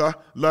pátápátá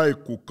láì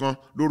kù kan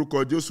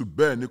lórúkọ Jésù.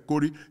 Bẹ́ẹ̀ ni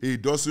kórí.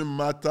 It doesn't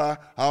matter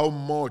how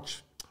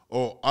much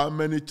or how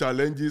many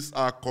challenges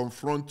are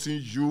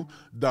confronting you,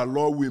 the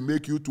Lord will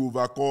make you to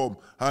overcome,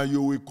 and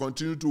you will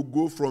continue to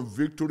go from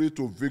victory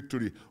to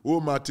victory. Ó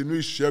máa tinú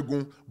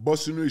ìṣẹ́gun bọ́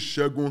sínú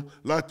ìṣẹ́gun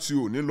láti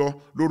òní lọ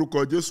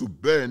lórúkọ Jésù.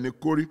 Bẹ́ẹ̀ ni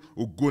kórí.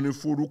 Ògo ni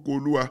forúkọ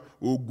Olúwa.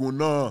 Ogun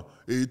náà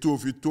èyí tó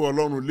fi tó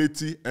Ọlọ́run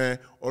létí,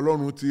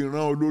 Ọlọ́run ti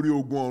rán olórí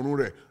ogun ọ̀run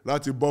rẹ̀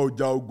láti bá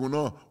ọjà ogun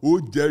náà. Ó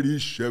jẹ́rìí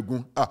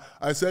ìṣẹ́gun.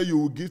 I say you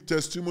will give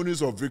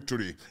testimonies of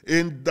victory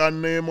in the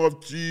name of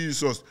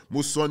Jesus.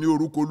 Mo sọ ní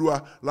orúkọ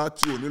Olúwa,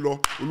 láti òní lọ,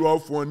 Olúwa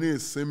fún ọ ní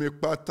ìsinmi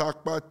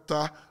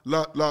pátápátá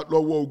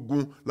lọ́wọ́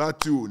ogun.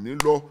 Láti òní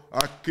lọ,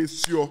 a ké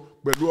sí ọ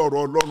pẹ̀lú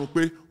ọ̀rọ̀ Ọlọ́run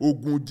pé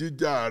ogun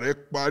jíjà rẹ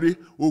parí,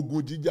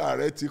 ogun jíjà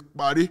rẹ ti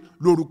parí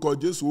lórúkọ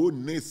Jésù. Ó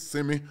ní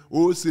ìsinmi,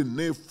 ó sì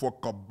ní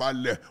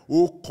ìfọ̀kànbalẹ̀,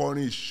 ó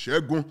kọrin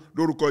ìṣẹ́gun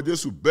lórúkọ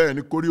Jésù. Bẹ́ẹ̀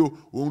ni kórí o.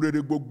 Ohun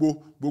rere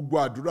gbogbo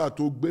àdúrà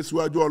tó gbé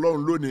síwájú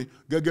Ọlọ́run lónìí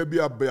gẹ́gẹ́ bí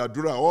abẹ́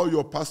àdúrà, all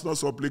your personal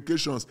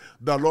supplications,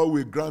 the Lord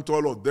will grant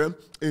all of them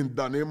in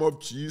the name of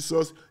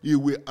Jesus. He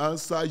will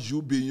answer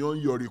you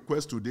beyond your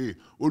request today.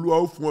 Olúwa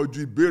ó fún ọ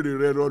ju ìbéèrè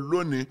rẹ lọ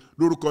lónìí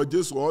lórúkọ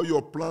Jésù. All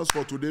your plans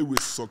for today will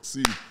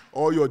succeed.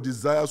 All your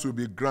desires will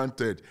be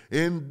granted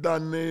in the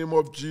name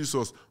of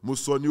Jesus. Mo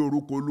sọ ní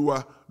orúkọ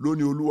Olúwa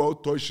lónìí. Olúwa ó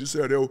tọ́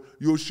ìṣiṣẹ́ rẹ o.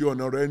 Yóò ṣe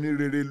ọ̀nà rẹ ní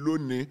rere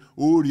lónìí.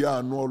 Ó rí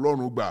àánú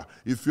Ọlọ́run gbà.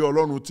 Ìfẹ́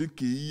Ọlọ́run tí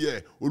kì í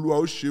yẹ̀, Olúwa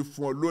ó ṣe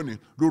fún ọ lónìí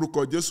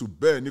lórúkọ Jésù.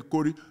 Bẹ́ẹ̀ ni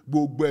kórí.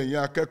 Gbogbo ẹ̀yin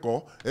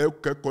akẹ́kọ̀ọ́, ẹ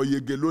kẹ́kọ̀ọ́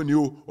yege lónìí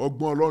o.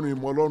 Ọgbọ́n Ọlọ́run,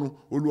 ìmọ̀ Ọlọ́run,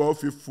 Olúwa ó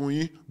fi fún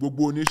yín.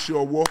 Gbogbo oníṣẹ́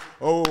ọwọ́,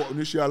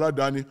 oníṣẹ́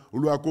aládàáni,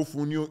 Olúwa kó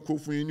fún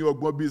yín ní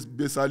ọgbọ́n bíi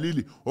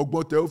Besalili,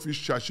 ọgbọ́n tẹ́ ó fi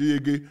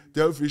ṣàṣeyege,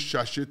 tẹ́ ó fi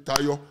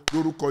ṣàṣetayọ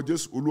lórúkọ lórúkọ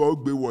Jésù Olúwa ó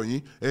gbé wọ̀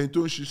yín. Ẹ̀yin tó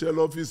ń ṣiṣẹ́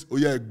lọ́fíìsì ó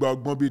yá ẹ gba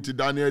ọgbọ́n bíi ti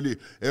Dáníẹ́lì,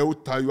 ẹ ó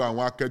tayọ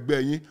àwọn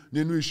akẹgbẹ́ yín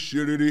nínú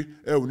ìṣerere.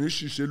 Ẹ ò ní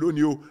ṣiṣẹ́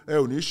lónìí o, ẹ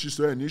ò ní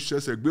ṣiṣẹ́, ẹ ní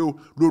ṣẹ̀ṣẹ̀ gbé o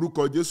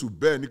lórúkọ Jésù.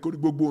 Bẹ́ẹ̀ ni kó ní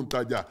gbogbo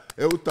òǹtajà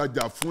ẹ ó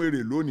tajà fún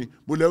èrè lónìí,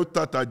 mo lẹ́ ó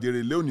tàtà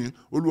jèrè lónìí.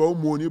 Olúwa ó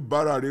mú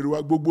oníbàárà rere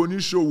wá, gbogbo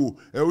oníṣòwò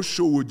ẹ ó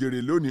ṣòwò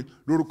jèrè lónìí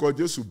lórúkọ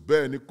Jésù.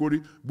 Bẹ́ẹ̀ ni kó rí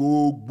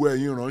gbogbo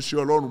ẹ̀yin ìránṣẹ́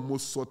Ọlọ́run, mo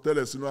sọ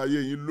tẹ́lẹ̀ sínú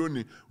ayé yín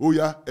lónìí. Ó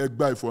yá ẹ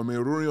gba ìfọ̀mọ̀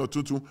ìróyàn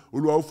tuntun.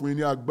 Olúwa ó fún yín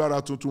ní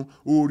agbára tuntun,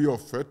 oore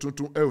ọ̀fẹ́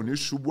tuntun. Ẹ ò ní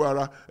ṣubú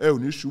ara, ẹ ò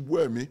ní ṣubú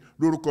ẹ̀mí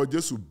lórúkọ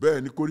Jésù.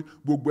 Bẹ́ẹ̀ ni kó rí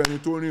gbogbo ẹni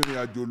tó rìnrìn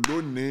àjò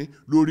lónìí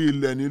lórí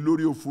ilẹ̀ ni,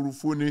 lórí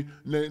òfurufú ni,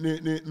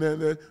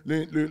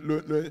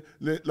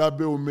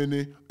 lábẹ́ omi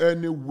ni,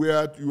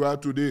 anywhere you are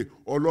today,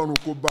 Ọlọ́run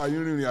kó bá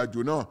yín rìnrìn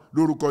àjò náà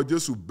lórúkọ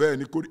Jésù. Bẹ́ẹ̀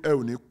ni kó rí ẹ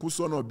ò ní kú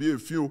sọ́nà bí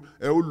èéfín o,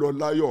 ẹ ó lọ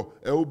láyọ̀,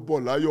 ẹ ó bọ̀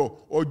láyọ̀.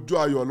 Ọjọ́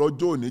ayọ̀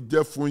lọ́jọ́ òní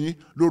jẹ́ fún yín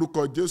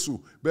lórúkọ Jésù.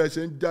 Bẹ́ẹ̀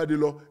ṣe ń jáde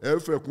lọ ẹ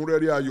fẹ́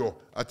kúnrẹ́rẹ́ ayọ̀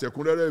àti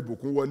ẹ̀kúnrẹ́rẹ́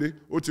ìbùkún wọlé.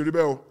 Ó ti rí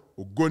bẹ́ẹ̀ o.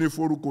 Ògo ni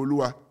forúkọ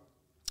Olúwa,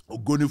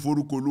 ògo ni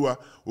forúkọ Olúwa,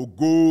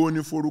 ògo ni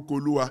forúkọ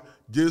Olúwa.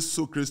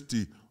 Jésù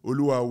Kristi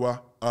Olúwa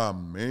wa.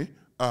 Àmín,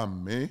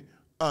 àmín,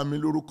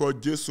 àmín lórúkọ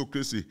Jésù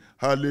Kristi.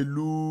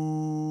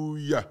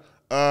 Hallelujah.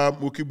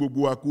 Mo kí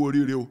gbogbo wa kú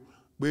oríire o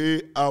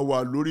pé a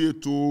wà lórí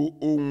ètò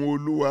Ohùn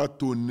Olúwa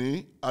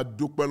tòní. A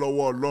dúpẹ́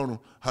lọ́wọ́ Ọlọ́run.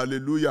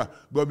 Hallelujah.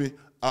 Gbọ́ mi,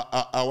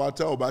 àwa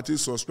tá ò bá ti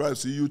subscribe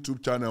sí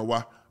YouTube channel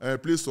wa,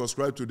 please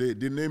subscribe today.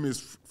 The name is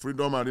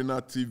Freedom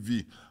Arena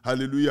TV.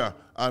 Hallelujah.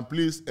 And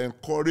please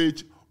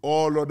encourage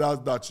all others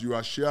that you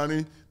are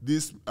sharing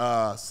this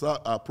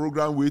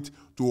program with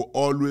to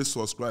always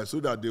subscribe so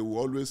that they will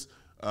always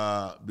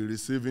be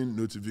receiving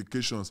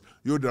notifications.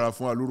 Yóò dára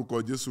fún wa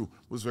lórúkọ Jésù.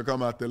 Mo sì fẹ́ ká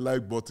máa tẹ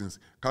like buttons,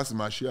 ká sì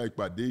máa share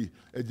ìpàdé yìí.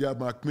 Ẹ jẹ́ á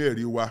máa pín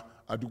ẹ̀rí wa.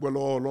 A dúpẹ́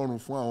lọ́wọ́ Ọlọ́run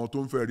fún àwọn tó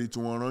ń fẹ́ rí tí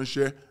wọ́n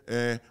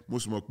ránṣẹ́. Mo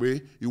sì mọ̀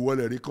pé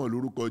ìwọlẹ̀ rí kan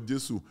lórúkọ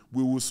Jésù.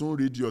 We will soon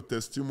read your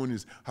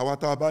testimonies. Àwa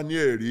tá a bá ní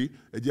ẹ̀rí,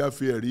 ẹ jẹ́ á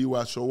fi ẹ̀rí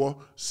wa ṣọwọ́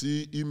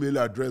sí email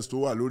address tó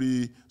wà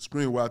lórí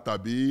screen wa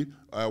tàbí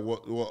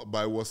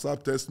by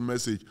WhatsApp text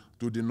message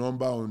to the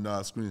number on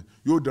our screen.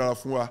 Yóò dára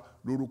fún wa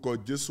lórúkọ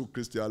Jésù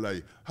Kristi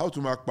alààyè. How to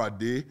máa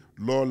pàdé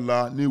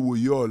lọ́la ní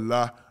ìwòye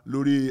ọ̀la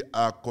lórí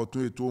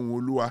àkọ́tún ètò Ohùn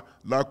Olúwa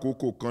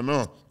lákòókò kan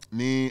náà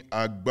ní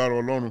agbára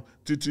Ọlọ́run.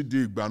 Títí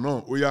di ìgbà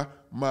náà ó yá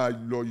máa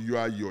lọ yọ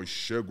ayọ̀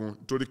ṣẹ́gun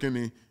torí kí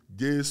ni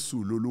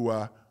Jésù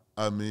lolúwa.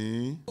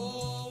 Àmín.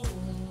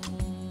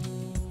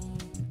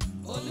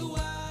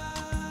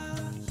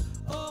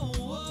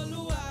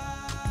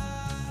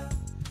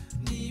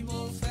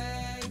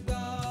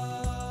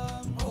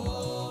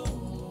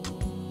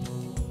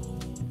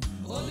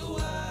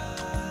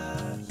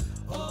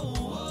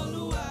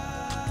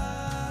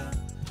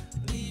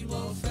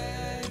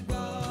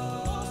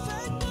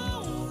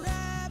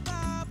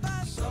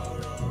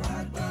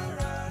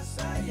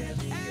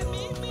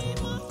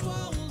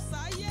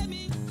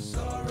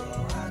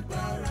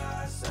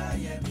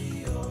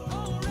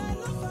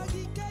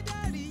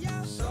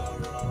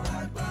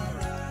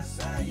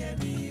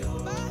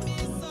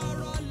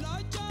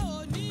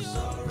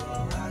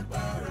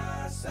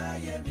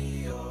 Sáyé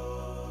mi o.